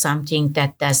is something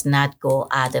that does not go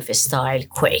out of style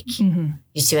quick.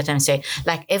 You see what I'm saying?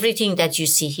 Like everything that you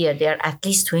see here, they're at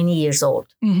least 20 years old.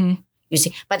 You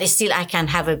see, but still I can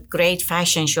have a great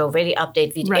fashion show, very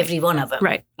updated with every one of them.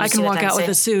 Right. I can walk out with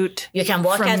a suit. You can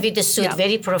walk out with a suit,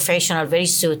 very professional, very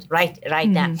suit, right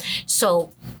now.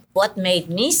 So what made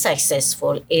me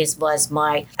successful was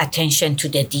my attention to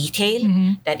the detail,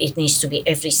 that it needs to be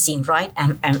everything right.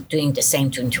 I'm doing the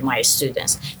same to my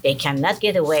students. They cannot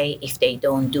get away if they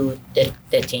don't do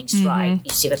the things right.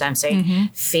 You see what I'm saying?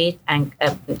 Fit and,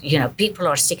 people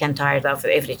are sick and tired of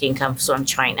everything comes from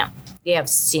China. They have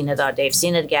seen it, or they've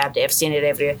seen it Gap, they've seen it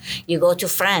everywhere. You go to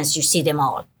France, you see them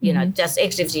all. Just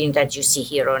everything that you see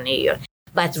here or New York.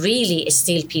 But really,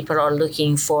 still people are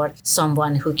looking for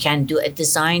someone who can do a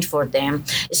design for them,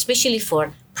 especially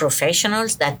for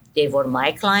professionals that they were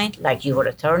my client, like you were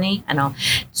attorney,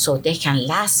 so they can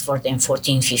last for them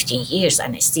 14, 15 years,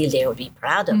 and still they will be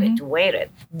proud of it to wear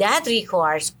it. That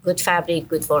requires good fabric,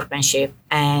 good workmanship,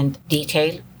 and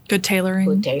detail. Good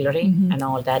tailoring. And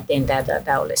all that, then that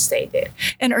will stay there.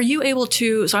 And are you able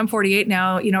to, so I'm 48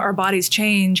 now, our bodies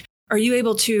change. Are you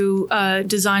able to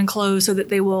design clothes so that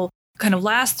they will kind of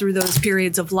last through those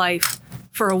periods of life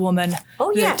for a woman?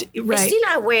 Oh, yeah. Right. Still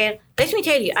I wear, let me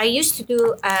tell you, I used to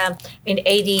do, in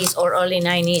 80s or early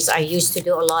 90s, I used to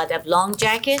do a lot of long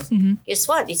jackets. Guess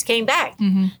what? It came back.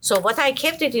 So what I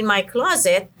kept it in my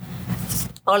closet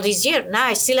all these years, now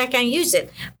I can use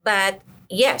it. But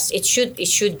yes, it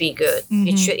should be good.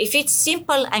 It should, if it's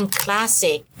simple and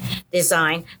classic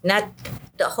design, not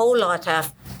the whole lot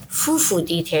of foo-foo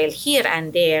detail here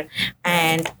and there,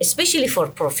 and especially for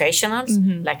professionals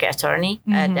like an attorney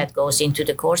that goes into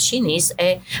the court, she needs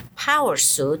a power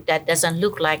suit that doesn't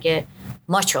look like a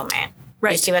macho man.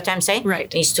 Right. You see what I'm saying?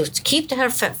 Right. Needs to keep her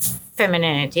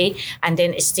femininity, and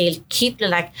then still keep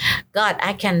God,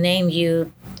 I can name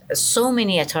you so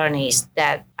many attorneys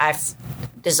that I've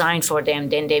designed for them,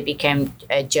 then they became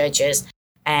judges.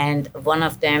 And one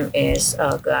of them is,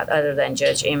 other than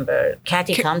Judge Imber,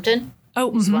 Kathy Compton.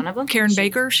 Is one of them. Karen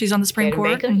Baker, she's on the Supreme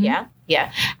Court. Baker,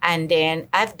 yeah. And then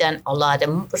I've done a lot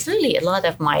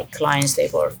of my clients, they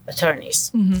were attorneys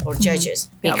or judges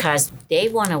because they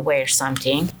want to wear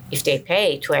something. If they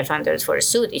pay $1,200 for a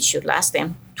suit, it should last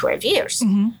them 12 years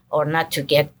or not to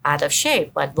get out of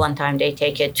shape. But one time they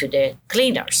take it to the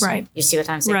cleaners. Right. You see what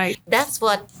I'm saying? Right. That's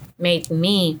what made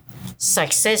me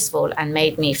successful and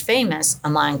made me famous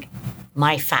among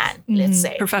my fan, let's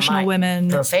say. Professional women.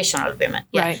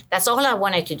 Yeah. Right. That's all I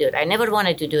wanted to do. I never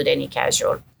wanted to do any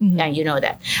casual. And you know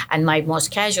that. And my most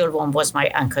casual one was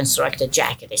my unconstructed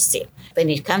jacket still. When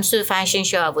it comes to the fashion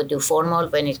show, I would do formal.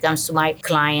 When it comes to my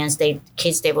clients,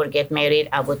 kids, they would get married,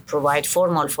 I would provide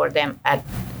formal for them at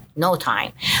no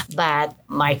time. But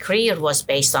my career was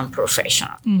based on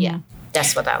professional. Yeah.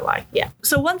 That's what I like. Yeah.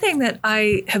 So one thing that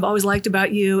I have always liked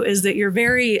about you is that you're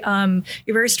very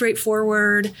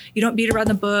straightforward. You don't beat around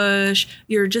the bush.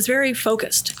 You're just very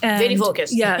focused. Very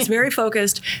focused. Yes, very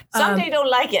focused. Some they don't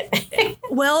like it.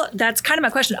 Well, that's kind of my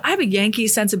question. I have a Yankee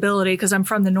sensibility because I'm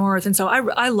from the North, and so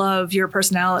I love your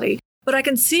personality. But I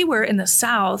can see where in the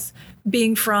South,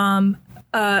 being from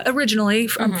originally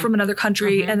from another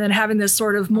country, and then having this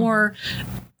sort of more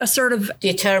assertive,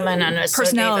 determined and assertive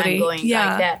personality, and going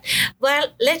like that. Well,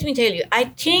 let me tell you, I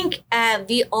think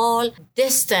we all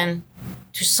destined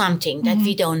to something that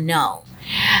we don't know.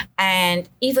 And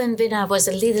even when I was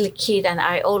a little kid and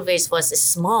I always was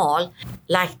small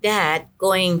like that,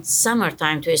 going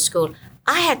summertime to school,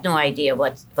 I had no idea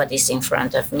what is in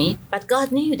front of me, but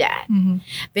God knew that.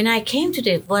 When I came to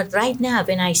the world right now,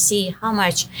 when I see how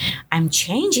much I'm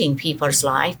changing people's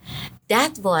life,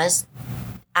 that was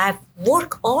I've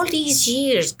worked all these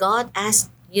years. God asked,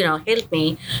 help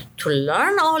me to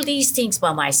learn all these things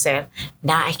by myself.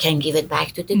 Now I can give it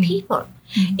back to the people.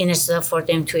 Instead for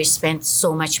them to spend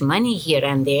so much money here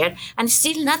and there and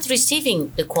still not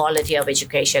receiving the quality of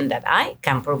education that I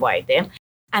can provide them.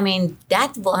 I mean,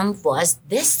 that one was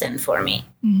destined for me.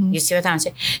 You see what I'm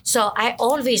saying? So I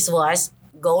always was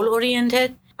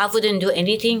goal-oriented. I wouldn't do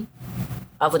anything.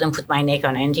 I wouldn't put my neck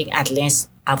on anything. At least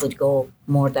I would go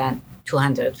more than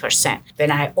 200%.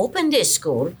 When I opened this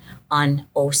school on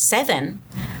 2007,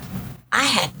 I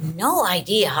had no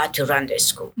idea how to run the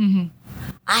school.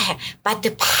 But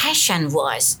the passion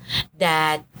was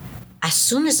that as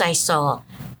soon as I saw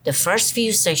the first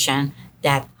few sessions,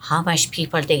 that how much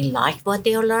people they like what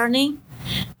they are learning,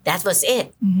 that was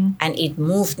it. And it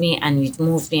moved me and it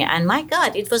moved me. And my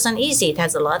God, it wasn't easy. It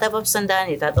has a lot of ups and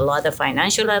downs. It had a lot of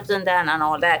financial ups and downs and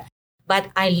all that. But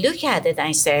I look at it and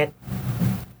I said,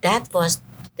 that was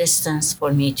distance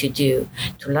for me to do,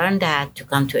 to learn that, to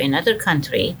come to another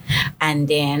country, and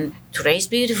then to raise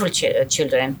beautiful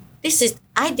children.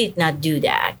 I did not do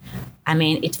that. I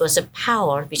mean, it was a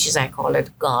power, which is, I call it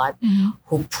God,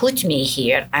 who put me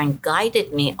here and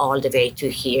guided me all the way to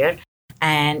here.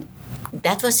 And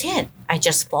that was it. I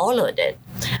just followed it.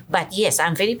 But yes,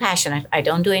 I'm very passionate. I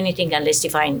don't do anything unless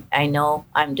if I know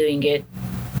I'm doing it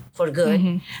for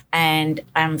good. And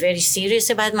I'm very serious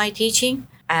about my teaching.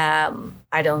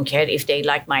 I don't care if they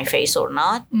like my face or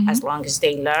not, as long as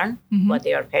they learn what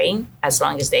they are paying, as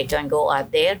long as they can go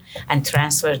out there and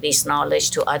transfer this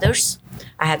knowledge to others.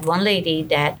 I had one lady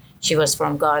that she was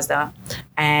from Gaza,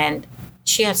 and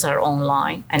she has her own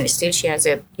line, and still she has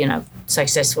a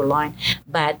successful line.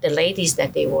 But the ladies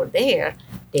that they were there,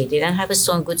 they didn't have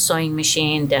a good sewing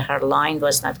machine. Her line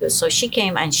was not good. So she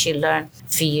came and she learned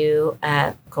few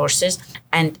courses.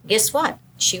 And guess what?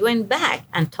 She went back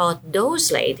and taught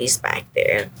those ladies back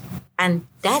there. And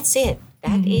that's it.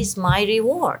 That is my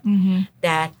reward.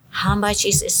 That how much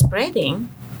is spreading,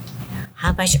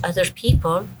 how much other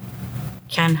people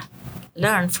can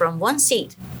learn from one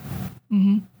seed.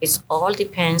 It all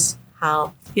depends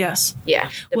how the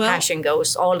passion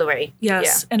goes all the way.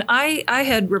 Yes. And I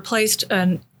had replaced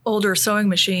an older sewing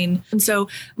machine. And so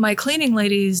my cleaning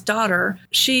lady's daughter,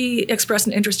 she expressed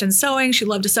an interest in sewing. She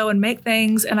loved to sew and make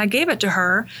things. And I gave it to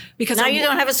her because now you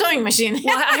don't have a sewing machine.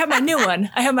 Well, I have my new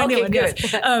one. New one. Good.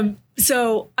 Yes.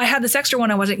 So I had this extra one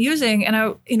I wasn't using.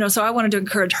 And so I wanted to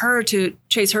encourage her to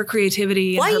chase her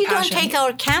creativity. Why and her you passion. don't take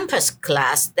our campus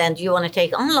class? Then you want to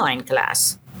take online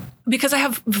class? Because I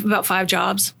have about 5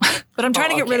 jobs, but I'm trying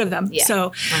to get rid of them. Yeah.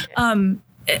 So,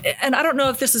 and I don't know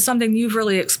if this is something you've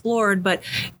really explored, but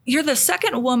you're the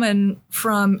second woman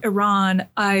from Iran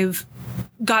I've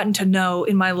gotten to know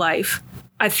in my life,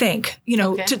 I think,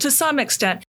 to some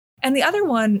extent. And the other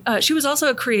one, she was also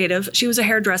a creative. She was a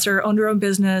hairdresser, owned her own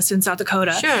business in South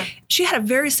Dakota. Sure. She had a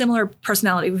very similar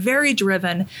personality, very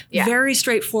driven, very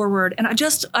straightforward. And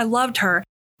I loved her.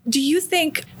 Do you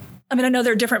think, I know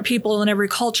there are different people in every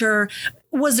culture.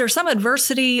 Was there some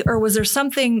adversity or was there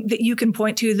something that you can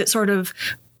point to that sort of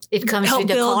it comes with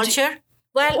the culture?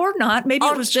 Well, or not. Maybe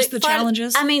it was just the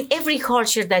challenges. Every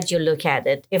culture that you look at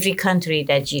it, every country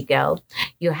that you go,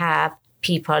 you have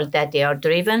people that they are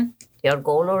driven, they are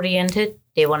goal-oriented,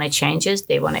 they want to change it,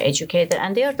 they want to educate it,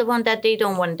 and they are the one that they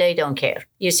don't care.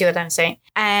 You see what I'm saying?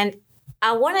 And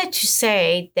I wanted to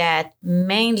say that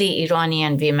mainly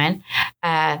Iranian women,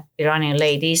 Iranian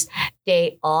ladies,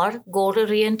 they are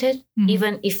goal-oriented.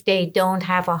 Even if they don't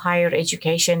have a higher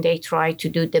education, they try to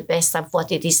do the best of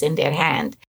what it is in their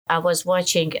hand. I was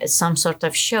watching some sort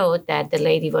of show that the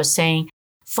lady was saying,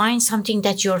 find something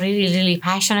that you're really, really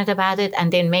passionate about it,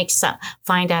 and then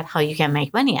find out how you can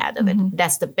make money out of it.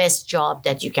 That's the best job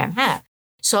that you can have.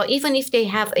 So even if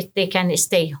they can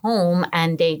stay home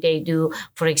and they do,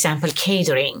 for example,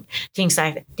 catering, things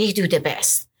like that, they do the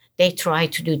best. They try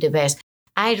to do the best.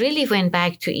 I really went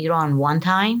back to Iran one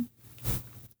time.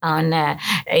 On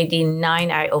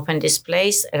 89, I opened this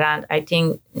place. Around, I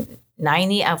think,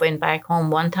 90, I went back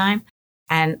home one time.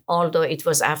 And although it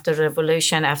was after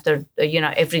revolution, after,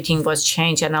 everything was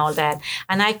changed and all that,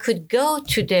 and I could go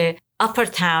to the upper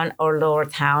town or lower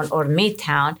town or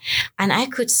midtown, and I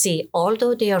could see,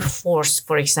 although they are forced,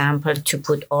 for example, to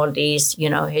put all these,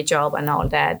 hijab and all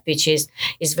that, which is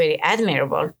very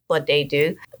admirable what they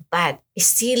do, but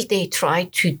still they try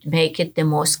to make it the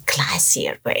most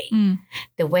classier way.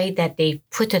 The way that they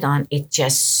put it on, it's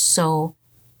just so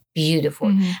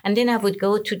beautiful. And then I would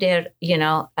go to their,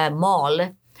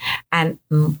 mall, and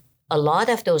a lot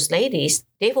of those ladies,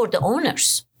 they were the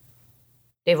owners.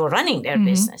 They were running their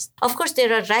business. Of course,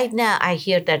 right now, I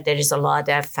hear that there is a lot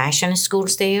of fashion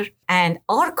schools there. And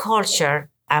our culture,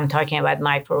 I'm talking about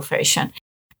my profession.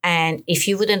 And if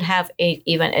you wouldn't have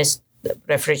even a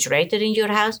refrigerator in your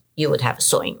house, you would have a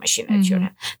sewing machine at your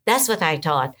house. That's what I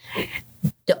thought.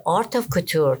 The art of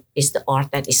couture is the art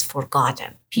that is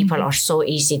forgotten. People are so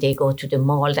easy. They go to the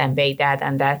mall and buy that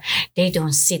and that. They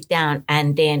don't sit down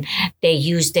and then they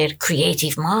use their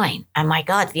creative mind. And my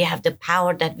God, we have the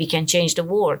power that we can change the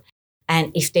world.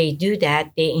 And if they do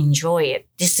that, they enjoy it.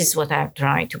 This is what I'm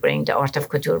trying to bring the art of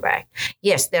couture back.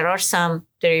 Yes, there are some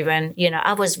driven,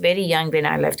 I was very young when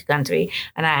I left the country,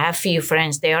 and I have few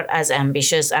friends. They are as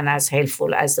ambitious and as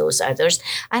helpful as those others.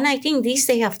 And I think these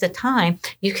days of the time,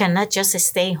 you cannot just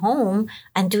stay home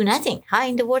and do nothing. How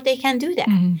in the world they can do that?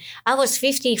 I was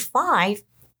 55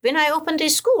 when I opened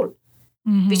this school.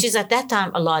 Which is at that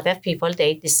time, a lot of people,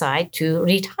 they decide to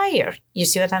retire. You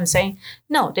see what I'm saying?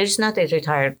 No, there's not a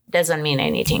retire. Doesn't mean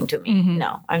anything to me.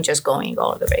 No, I'm just going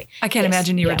all the way. I can't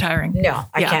imagine you retiring. No,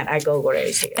 I can't. I go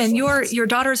crazy. And your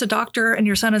daughter's a doctor and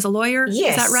your son is a lawyer?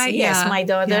 Yes. Is that right? Yes, my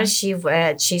daughter, she's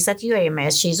at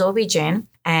UAMS. She's OB-GYN.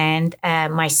 And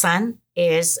my son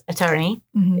is attorney.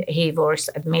 He works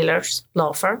at Miller's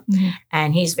law firm,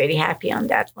 and he's very happy on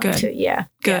that one too. Yeah,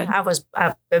 good.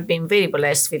 Yeah, I've been very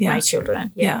blessed with my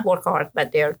children. Work hard,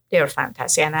 but they're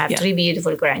fantastic, and I have 3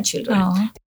 beautiful grandchildren. Aww.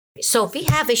 So we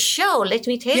have a show. Let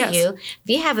me tell you,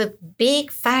 we have a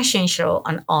big fashion show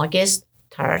on August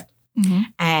 3rd,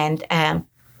 and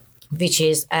which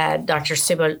is Dr.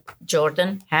 Sybil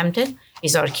Jordan Hampton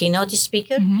is our keynote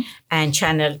speaker, and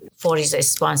Channel 4 is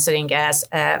sponsoring us.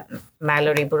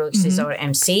 Mallory Brooks is our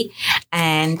MC.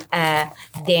 And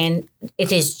then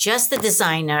it is just the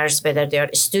designers, whether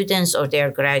they're students or they're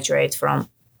graduates from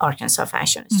Arkansas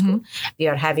Fashion School. We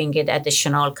are having it at the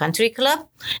Chenal Country Club.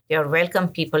 They are welcome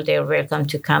people. They are welcome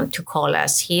to come to call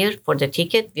us here for the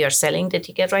ticket. We are selling the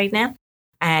ticket right now.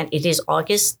 And it is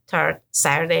August 3rd,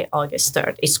 Saturday, August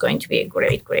 3rd. It's going to be a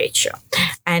great, great show.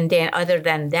 And then other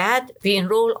than that, we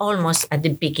enroll almost at the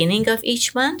beginning of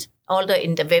each month. Although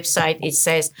in the website, it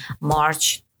says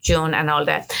March, June, and all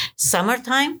that.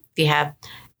 Summertime, we have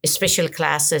special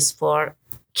classes for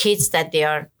kids that they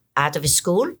are out of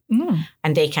school.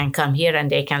 And they can come here and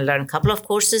they can learn a couple of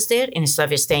courses there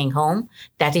instead of staying home.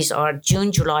 That is our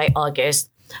June, July,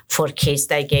 August for kids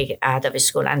that get out of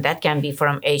school. And that can be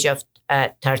from age of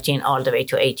 13 all the way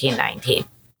to 18, 19,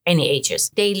 any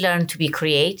ages. They learn to be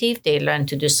creative. They learn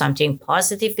to do something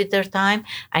positive with their time.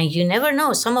 And you never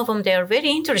know. Some of them, they are very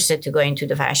interested to go into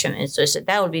the fashion industry. So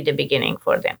that will be the beginning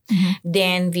for them.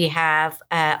 Then we have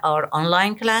our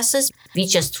online classes. We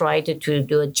just tried to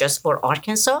do it just for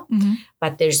Arkansas.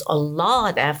 But there's a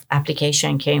lot of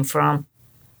application came from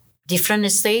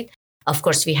different states. Of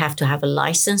course, we have to have a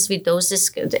license with those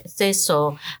states.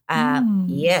 So,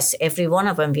 yes, every one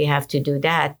of them, we have to do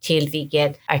that till we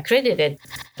get accredited.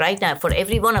 Right now, for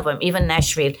every one of them, even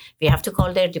Nashville, we have to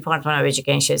call their Department of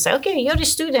Education and say, okay, your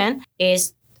student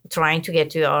is trying to get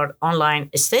to our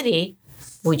online study.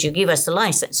 Would you give us the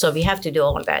license? So we have to do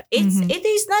all that. It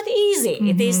is not easy.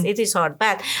 It is hard,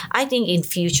 but I think in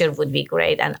future would be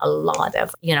great. And a lot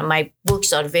of, my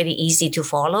books are very easy to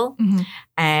follow.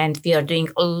 And we are doing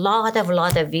a lot of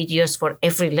videos for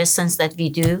every lessons that we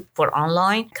do for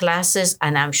online classes.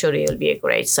 And I'm sure it will be a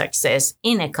great success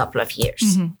in a couple of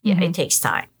years. It takes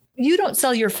time. You don't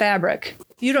sell your fabric.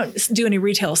 You don't do any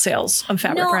retail sales of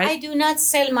fabric, right? No, I do not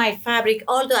sell my fabric,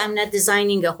 although I'm not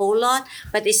designing a whole lot.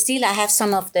 But still, I have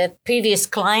some of the previous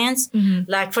clients.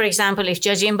 Like, for example, if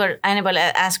Judge Annabelle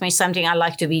asks me something, I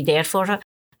like to be there for her.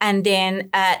 And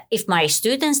then if my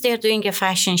students, they're doing a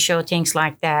fashion show, things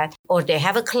like that, or they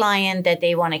have a client that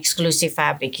they want exclusive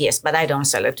fabric, yes, but I don't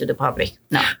sell it to the public,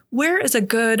 no. Where is a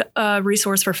good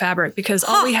resource for fabric? Because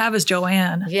all we have is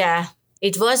Joanne. Yeah.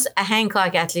 It was a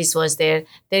Hancock, at least, was there.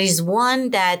 There is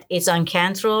one that is on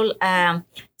Cantrell,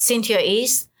 Cynthia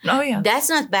East. Oh, yeah. That's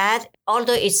not bad,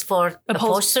 although it's for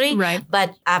upholstery. Right.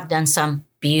 But I've done some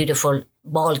beautiful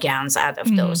ball gowns out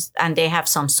of those. And they have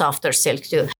some softer silk,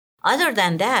 too. Other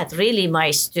than that, really,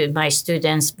 my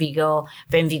students,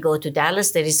 when we go to Dallas,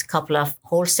 there is a couple of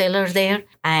wholesalers there.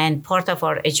 And part of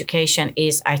our education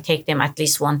is I take them at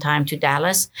least one time to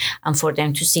Dallas and for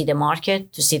them to see the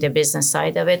market, to see the business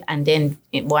side of it. And then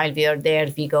while we are there,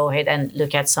 we go ahead and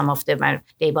look at some of them and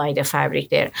they buy the fabric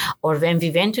there. Or when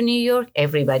we went to New York,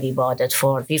 everybody bought it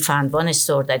we found one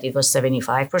store that it was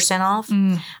 75% off.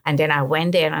 And then I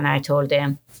went there and I told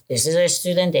them, this is a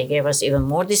student. They gave us even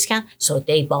more discount. So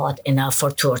they bought enough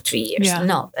for 2 or 3 years.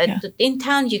 In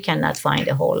town, you cannot find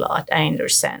a whole lot. I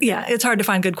understand. Yeah, it's hard to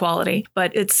find good quality,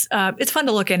 but it's fun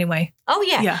to look anyway. Oh,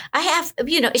 yeah. I have,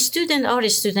 a student or a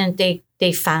student,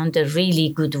 they found a really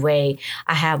good way.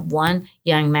 I have one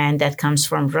young man that comes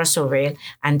from Russellville,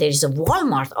 and there's a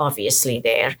Walmart obviously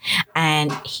there,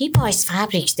 and he buys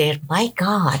fabrics there. My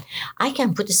God, I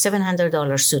can put a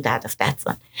 $700 suit out of that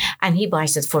one, and he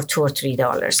buys it for $2 or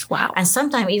 $3. Wow! And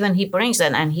sometimes even he brings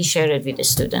it and he shares it with the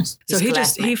students. So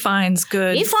he finds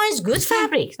good. He finds good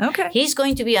fabrics. Okay. He's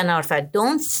going to be on our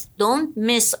Don't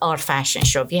miss our fashion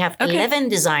show. We have 11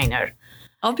 designers.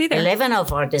 I'll be there. 11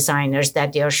 of our designers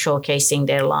that they are showcasing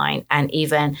their line, and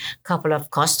even a couple of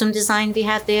custom design we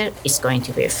have there. It's going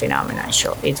to be a phenomenal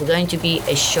show. It's going to be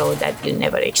a show that you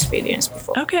never experienced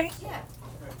before. Okay. Yeah.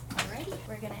 Alrighty,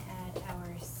 we're going to add our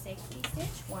safety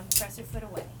stitch, one presser foot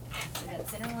away. So that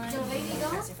center line,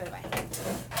 one presser foot away.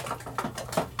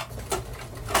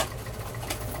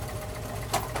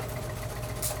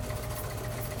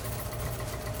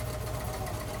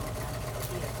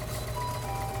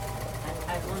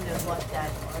 I wonder what that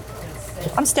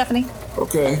says. I'm Stephanie.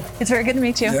 Okay. It's very good to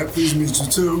meet you. Yeah, please meet you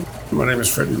too. My name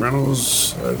is Freddie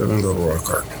Reynolds. I live in Little Rock,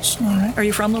 Arkansas. All right. Are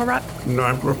you from Little Rock? No,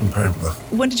 I grew up in Pine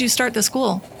Bluff. When did you start the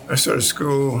school? I started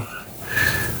school,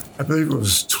 I believe it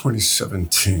was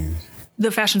 2017.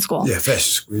 The fashion school? Yeah,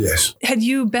 fashion school, yes. Had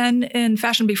you been in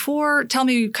fashion before? Tell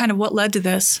me kind of what led to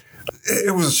this.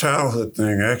 It was a childhood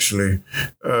thing, actually.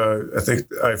 I think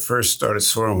I first started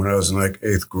sewing when I was in like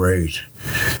 8th grade.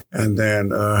 And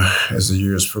then as the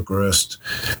years progressed,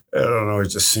 I don't know, it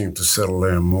just seemed to settle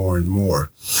in more and more.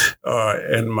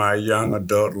 In my young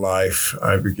adult life,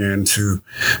 I began to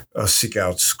seek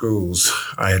out schools.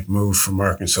 I had moved from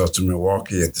Arkansas to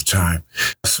Milwaukee at the time.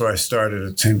 So I started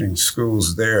attending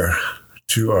schools there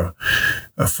to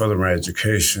further my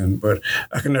education, but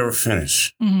I could never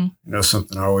finish. Mm-hmm. You know,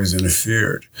 something always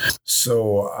interfered.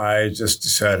 So I just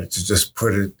decided to just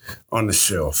put it on the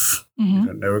shelf. Mm-hmm. You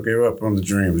know, never gave up on the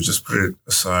dream, but just put it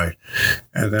aside.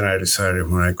 And then I decided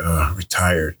when I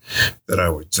retired that I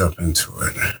would jump into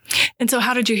it. And so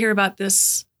how did you hear about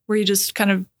this? Were you just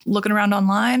kind of looking around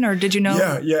online, or did you know?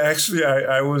 Yeah. Actually,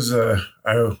 I was,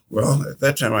 well, at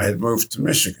that time I had moved to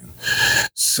Michigan.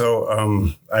 So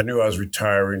I knew I was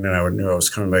retiring, and I knew I was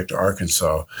coming back to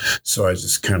Arkansas. So I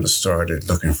just kind of started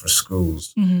looking for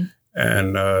schools. Mm-hmm.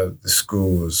 And the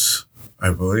school was, I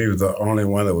believe, the only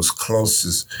one that was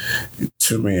closest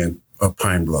to me in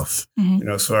Pine Bluff. Mm-hmm. You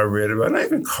know, so I read about it. And I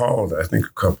even called, I think,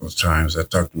 a couple of times. I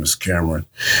talked to Miss Cameron,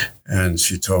 and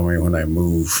she told me when I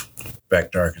moved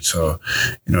back to Arkansas,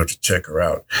 you know, to check her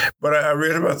out. But I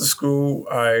read about the school.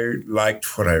 I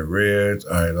liked what I read.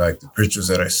 I liked the pictures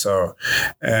that I saw,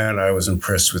 and I was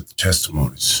impressed with the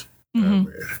testimonies that I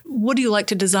read. What do you like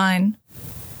to design?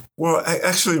 Well,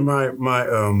 actually,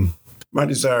 my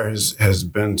desire has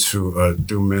been to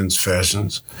do men's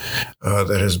fashions.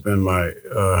 That has been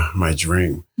my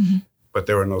dream. Mm-hmm. But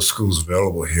there were no schools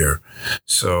available here,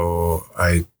 so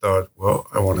I thought, well,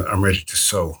 I'm ready to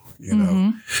sew. You know,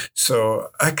 Mm-hmm. So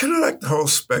I kind of like the whole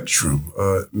spectrum,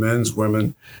 men's,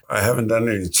 women. I haven't done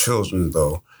any children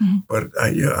though, but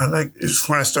I like it's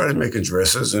when I started making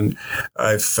dresses, and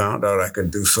I found out I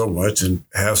could do so much and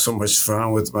have so much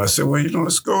fun with them. I said, well,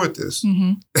 let's go with this.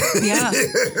 Mm-hmm. Yeah.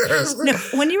 Now,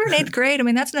 when you were in 8th grade, I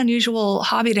mean, that's an unusual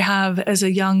hobby to have as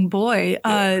a young boy.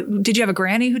 Did you have a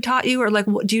granny who taught you, or like,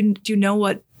 do you know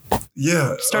what?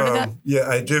 Yeah, started that? Yeah,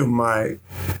 I do. My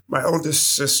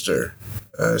oldest sister.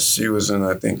 She was in,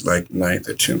 I think, like 9th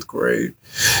or 10th grade.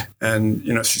 And,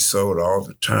 she sewed all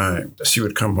the time. She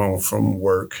would come home from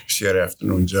work. She had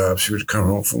afternoon jobs. She would come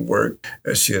home from work.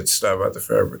 She had stopped at the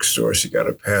fabric store. She got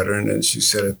a pattern, and she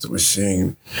set at the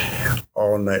machine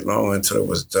all night long until it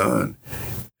was done.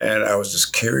 And I was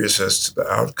just curious as to the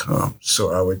outcome.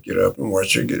 So I would get up and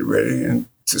watch her get ready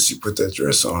until she put that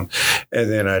dress on.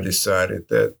 And then I decided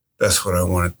that that's what I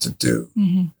wanted to do.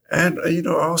 Mm-hmm. And,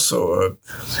 also,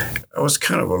 I was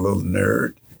kind of a little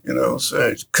nerd, so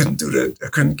I couldn't do that. I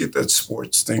couldn't get that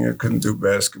sports thing. I couldn't do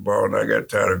basketball, and I got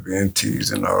tired of being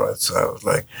teased and all that. So I was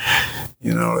like,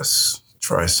 let's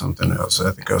try something else.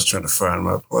 I think I was trying to find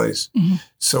my place. Mm-hmm.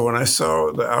 So when I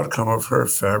saw the outcome of her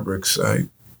fabrics, I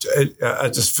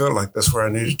just felt like that's where I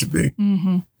needed to be.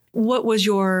 Mm-hmm. What was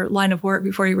your line of work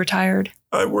before you retired?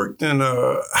 I worked in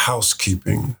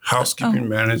housekeeping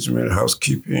management,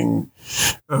 housekeeping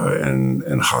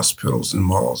in hospitals and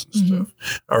malls and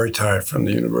stuff. I retired from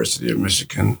the University of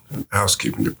Michigan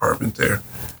housekeeping department there.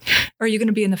 Are you going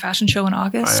to be in the fashion show in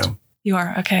August? I am. You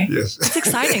are? Okay. Yes. It's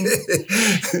exciting.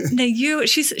 Now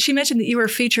she mentioned that you were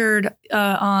featured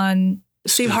on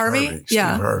Steve Harvey?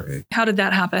 Yeah. Steve Harvey. How did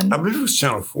that happen? I believe it was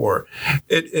Channel 4.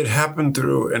 It happened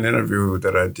through an interview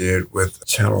that I did with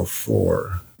Channel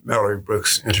 4. Mallory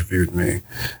Brooks interviewed me.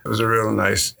 It was a real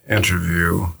nice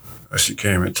interview. She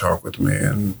came and talked with me,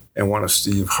 and one of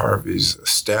Steve Harvey's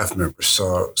staff members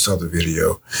saw the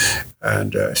video,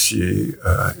 and she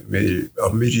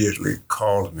immediately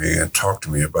called me and talked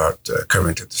to me about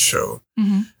coming to the show.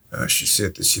 She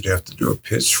said that she'd have to do a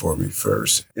pitch for me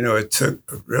first. It took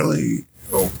really.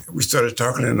 We started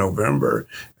talking in November,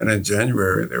 and in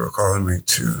January they were calling me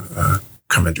to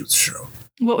come and do the show.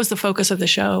 What was the focus of the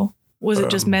show? Was it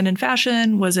just men in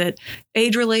fashion? Was it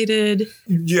age-related?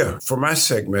 Yeah, for my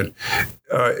segment,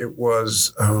 it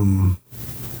was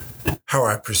how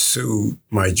I pursued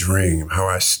my dream, how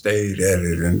I stayed at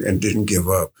it and didn't give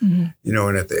up. And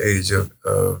at the age of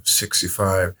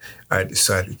 65, I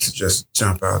decided to just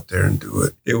jump out there and do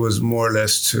it. It was more or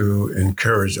less to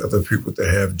encourage other people that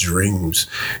have dreams,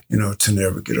 to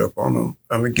never give up on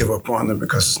them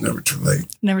because it's never too late.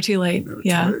 Never too late.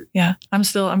 Yeah. I'm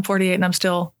 48 and I'm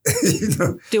still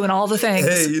doing all the things.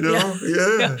 Hey,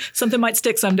 yeah. Something might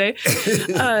stick someday.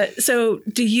 So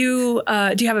do you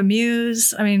have a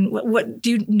muse? I mean, what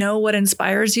do you know what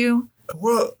inspires you?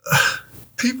 Well,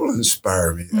 people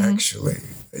inspire me, actually.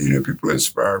 People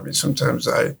inspire me. Sometimes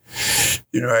I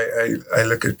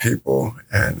look at people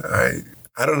and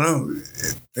I don't know,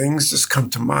 things just come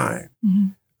to mind.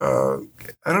 I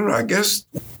don't know. I guess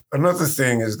another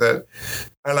thing is that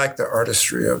I like the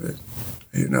artistry of it.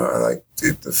 I like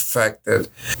the fact that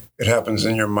it happens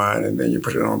in your mind and then you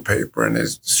put it on paper and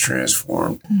it's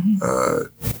transformed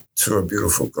to a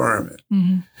beautiful garment.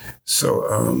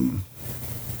 So,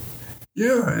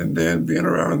 and then being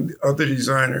around other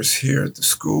designers here at the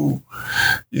school,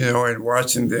 and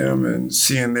watching them and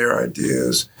seeing their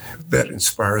ideas, that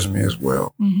inspires me as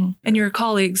well. And your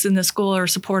colleagues in the school are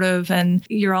supportive and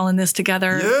you're all in this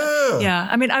together. Yeah.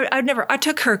 I mean, I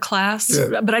took her class,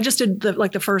 but I just did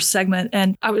the first segment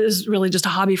and it was really just a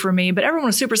hobby for me, but everyone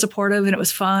was super supportive and it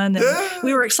was fun. And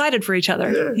we were excited for each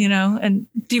other, and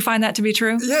do you find that to be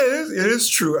true? Yeah, it is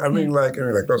true. I mean, like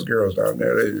those girls down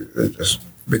there, they just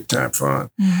big time fun.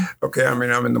 Okay, I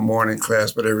mean, I'm in the morning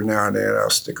class, but every now and then I'll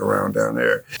stick around down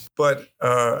there. But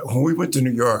when we went to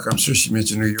New York, I'm sure she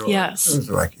mentioned New York. Yes. There was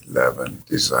like 11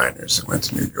 designers that went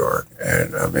to New York.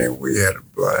 And I mean, we had a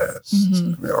blast.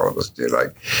 I mean, all of us did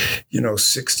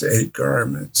 6 to 8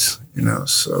 garments,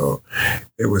 so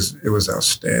it was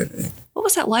outstanding. What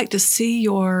was that like to see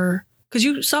because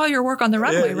you saw your work on the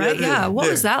runway, right? Yeah. What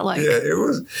was that like? Yeah, it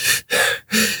was.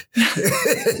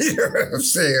 You know what I'm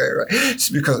saying? Right? It's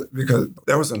because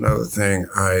that was another thing.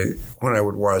 When I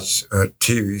would watch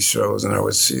TV shows and I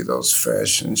would see those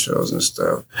fashion shows and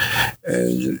stuff,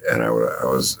 and that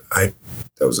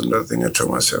was another thing I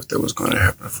told myself that was going to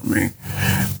happen for me.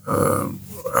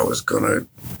 I was going to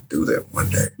do that one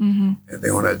day. And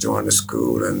then when I joined the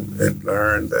school and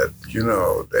learned that,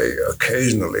 they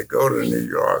occasionally go to New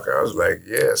York, I was like,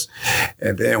 yes.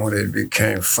 And then when it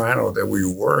became final that we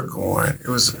were going, it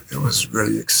was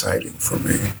really exciting for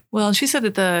me. Well, and she said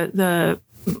that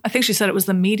I think she said it was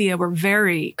the media were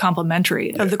very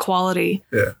complimentary of the quality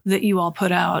that you all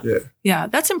put out. Yeah,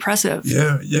 that's impressive.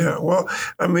 Yeah. Well,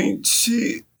 I mean,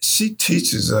 she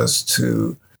teaches us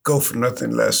to go for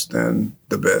nothing less than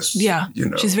the best. Yeah,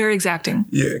 she's very exacting.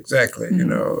 Yeah, exactly.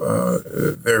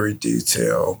 Very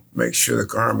detailed. Make sure the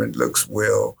garment looks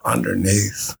well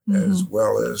underneath as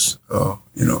well as,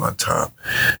 on top.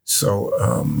 So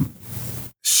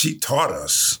she taught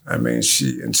us. I mean,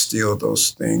 she instilled those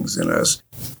things in us.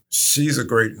 She's a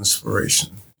great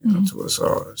inspiration to us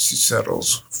all. She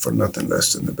settles for nothing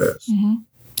less than the best.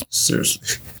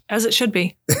 Seriously. As it should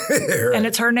be. Right. And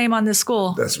it's her name on this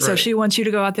school. That's right. So she wants you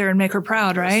to go out there and make her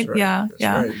proud, right? That's right.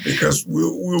 Yeah. Right. Because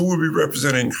we'll be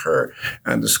representing her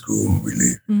and the school when we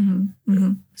leave.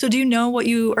 So do you know what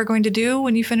you are going to do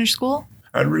when you finish school?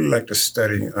 I'd really like to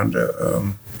study under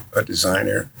a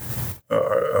designer,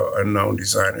 a known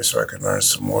designer, so I can learn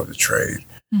some more of the trade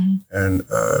and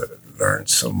learn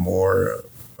some more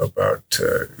about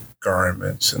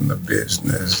garments and the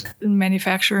business.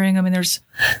 Manufacturing, I mean, there's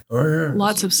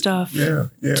lots of stuff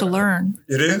to learn.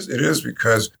 It is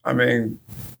because, I mean,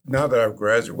 now that I've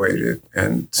graduated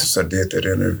and since I did that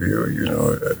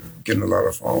interview, getting a lot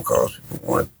of phone calls. People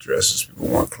want dresses, people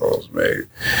want clothes made.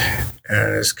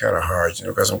 And it's kind of hard,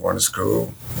 because I'm going to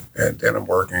school and then I'm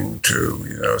working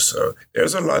too, so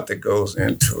there's a lot that goes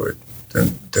into it.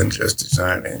 Than just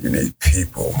designing. You need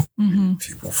people. You need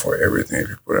people for everything.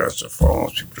 People to answer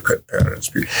phones, people to cut patterns,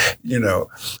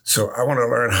 So I want to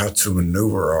learn how to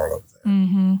maneuver all of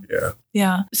that.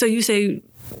 Yeah. So you say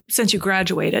since you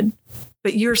graduated,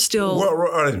 but you're still Well,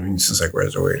 I mean, since I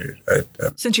graduated.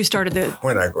 since you started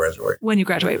When I graduated. when you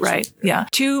graduate, right? Yeah.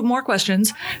 2 more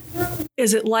questions.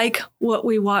 Is it like what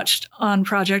we watched on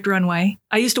Project Runway?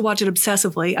 I used to watch it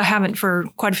obsessively. I haven't for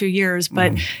quite a few years,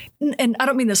 but and I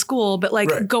don't mean the school, but like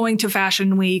Right. going to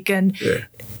Fashion Week and Yeah.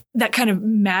 that kind of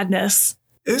madness.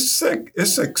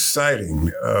 It's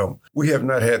exciting. We have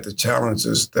not had the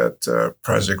challenges that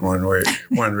Project Runway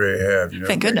have.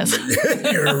 Thank goodness.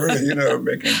 You're really,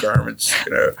 making garments.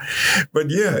 But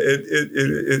yeah,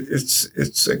 it's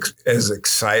as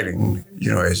exciting,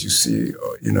 as you see,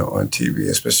 on TV,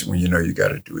 especially when you got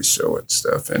to do a show and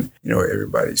stuff, and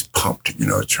everybody's pumped,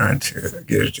 trying to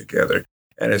get it together.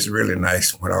 And it's really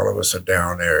nice when all of us are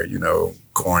down there,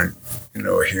 going,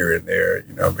 here and there,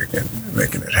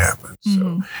 making it happen.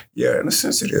 So, yeah, in a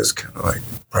sense, it is kind of like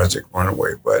Project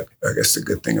Runaway. But I guess the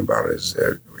good thing about it is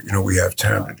that, we have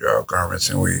time to do our garments,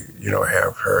 and we,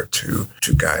 have her to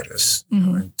guide us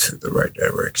into the right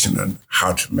direction and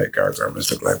how to make our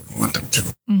garments look like we want them to.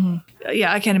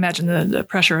 Yeah, I can't imagine the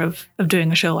pressure of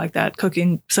doing a show like that,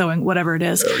 cooking, sewing, whatever it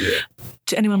is. Oh, yeah.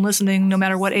 To anyone listening, no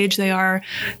matter what age they are,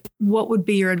 what would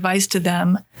be your advice to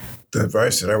them? The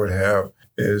advice that I would have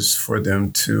is for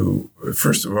them to,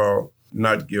 first of all,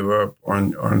 not give up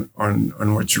on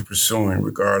what you're pursuing,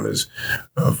 regardless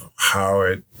of how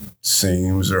it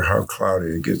seems or how cloudy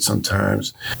it gets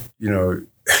sometimes.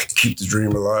 Keep the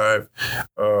dream alive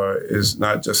is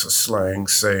not just a slang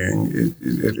saying.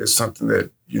 It is something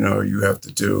that, you have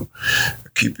to do,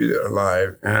 keep it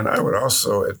alive. And I would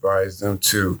also advise them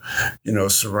to,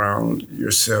 surround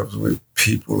yourselves with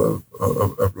people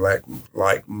of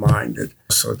like-minded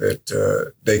so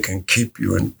that they can keep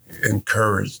you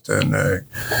encouraged and,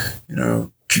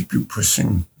 keep you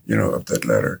pushing, up that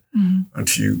ladder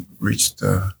until you reach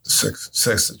the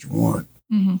success that you want.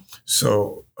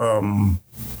 So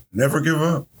never give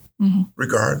up,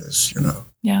 regardless,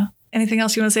 Yeah. Anything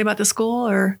else you want to say about the school?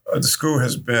 Or the school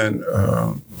has been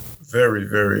very,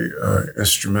 very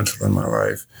instrumental in my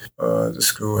life. The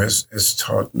school has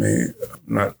taught me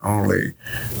not only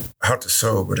how to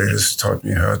sew, but it has taught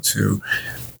me how to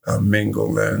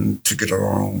mingle and to get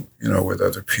along, with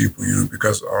other people,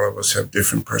 because all of us have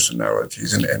different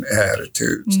personalities and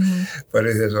attitudes. But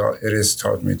it has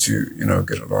taught me to,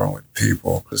 get along with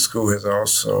people. The school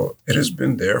it has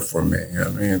been there for me. I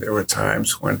mean, there were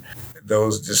times when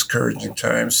those discouraging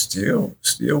times still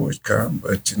would come,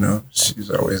 but, she's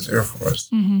always there for us.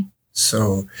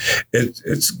 So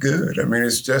it's good. I mean,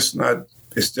 it's just not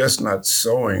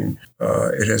sewing.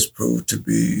 It has proved to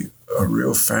be a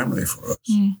real family for us.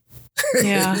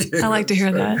 Yeah, I like to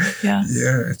hear that. Yeah.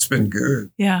 Yeah, it's been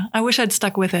good. Yeah, I wish I'd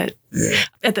stuck with it. Yeah.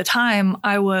 At the time,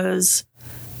 I was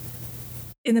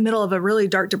in the middle of a really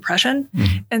dark depression.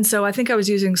 And so I think I was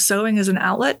using sewing as an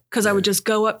outlet because I would just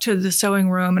go up to the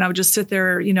sewing room and I would just sit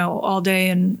there, all day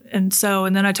and sew.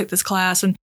 And then I took this class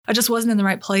and I just wasn't in the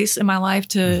right place in my life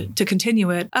to continue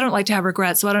it. I don't like to have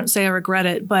regrets, so I don't say I regret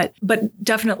it, but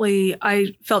definitely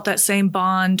I felt that same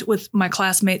bond with my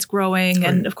classmates growing.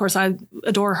 And of course I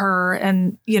adore her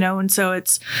and, and so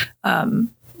it's,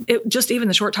 it just even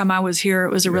the short time I was here,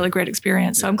 it was a really great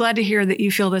experience. So I'm glad to hear that you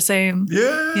feel the same.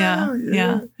 Yeah.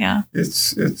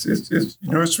 It's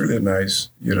it's really nice,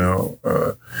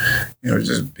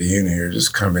 just being here,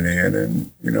 just coming in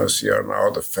and, see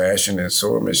all the fashion and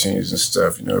sewing machines and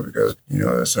stuff, because,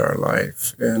 that's our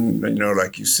life. And,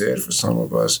 like you said, for some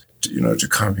of us, to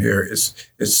come here,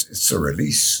 it's a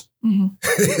release.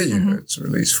 It's a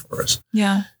release for us.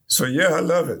 Yeah. So, yeah, I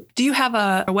love it. Do you have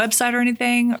a website or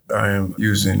anything? I am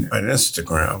using an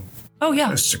Instagram. Oh,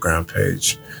 yeah. Instagram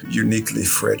page, Uniquely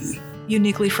Freddie.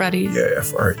 Uniquely Freddie. Yeah,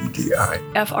 Fredi.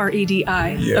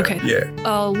 Fredi. Yeah. Okay. Yeah.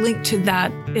 I'll link to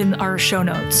that in our show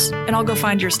notes. And I'll go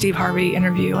find your Steve Harvey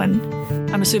interview. And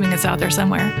I'm assuming it's out there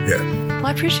somewhere. Yeah. Well,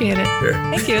 I appreciate it.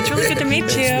 Yeah. Thank you. It's really good to meet you.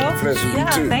 It's been a pleasure.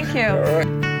 Yeah, You too. thank you. All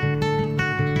right.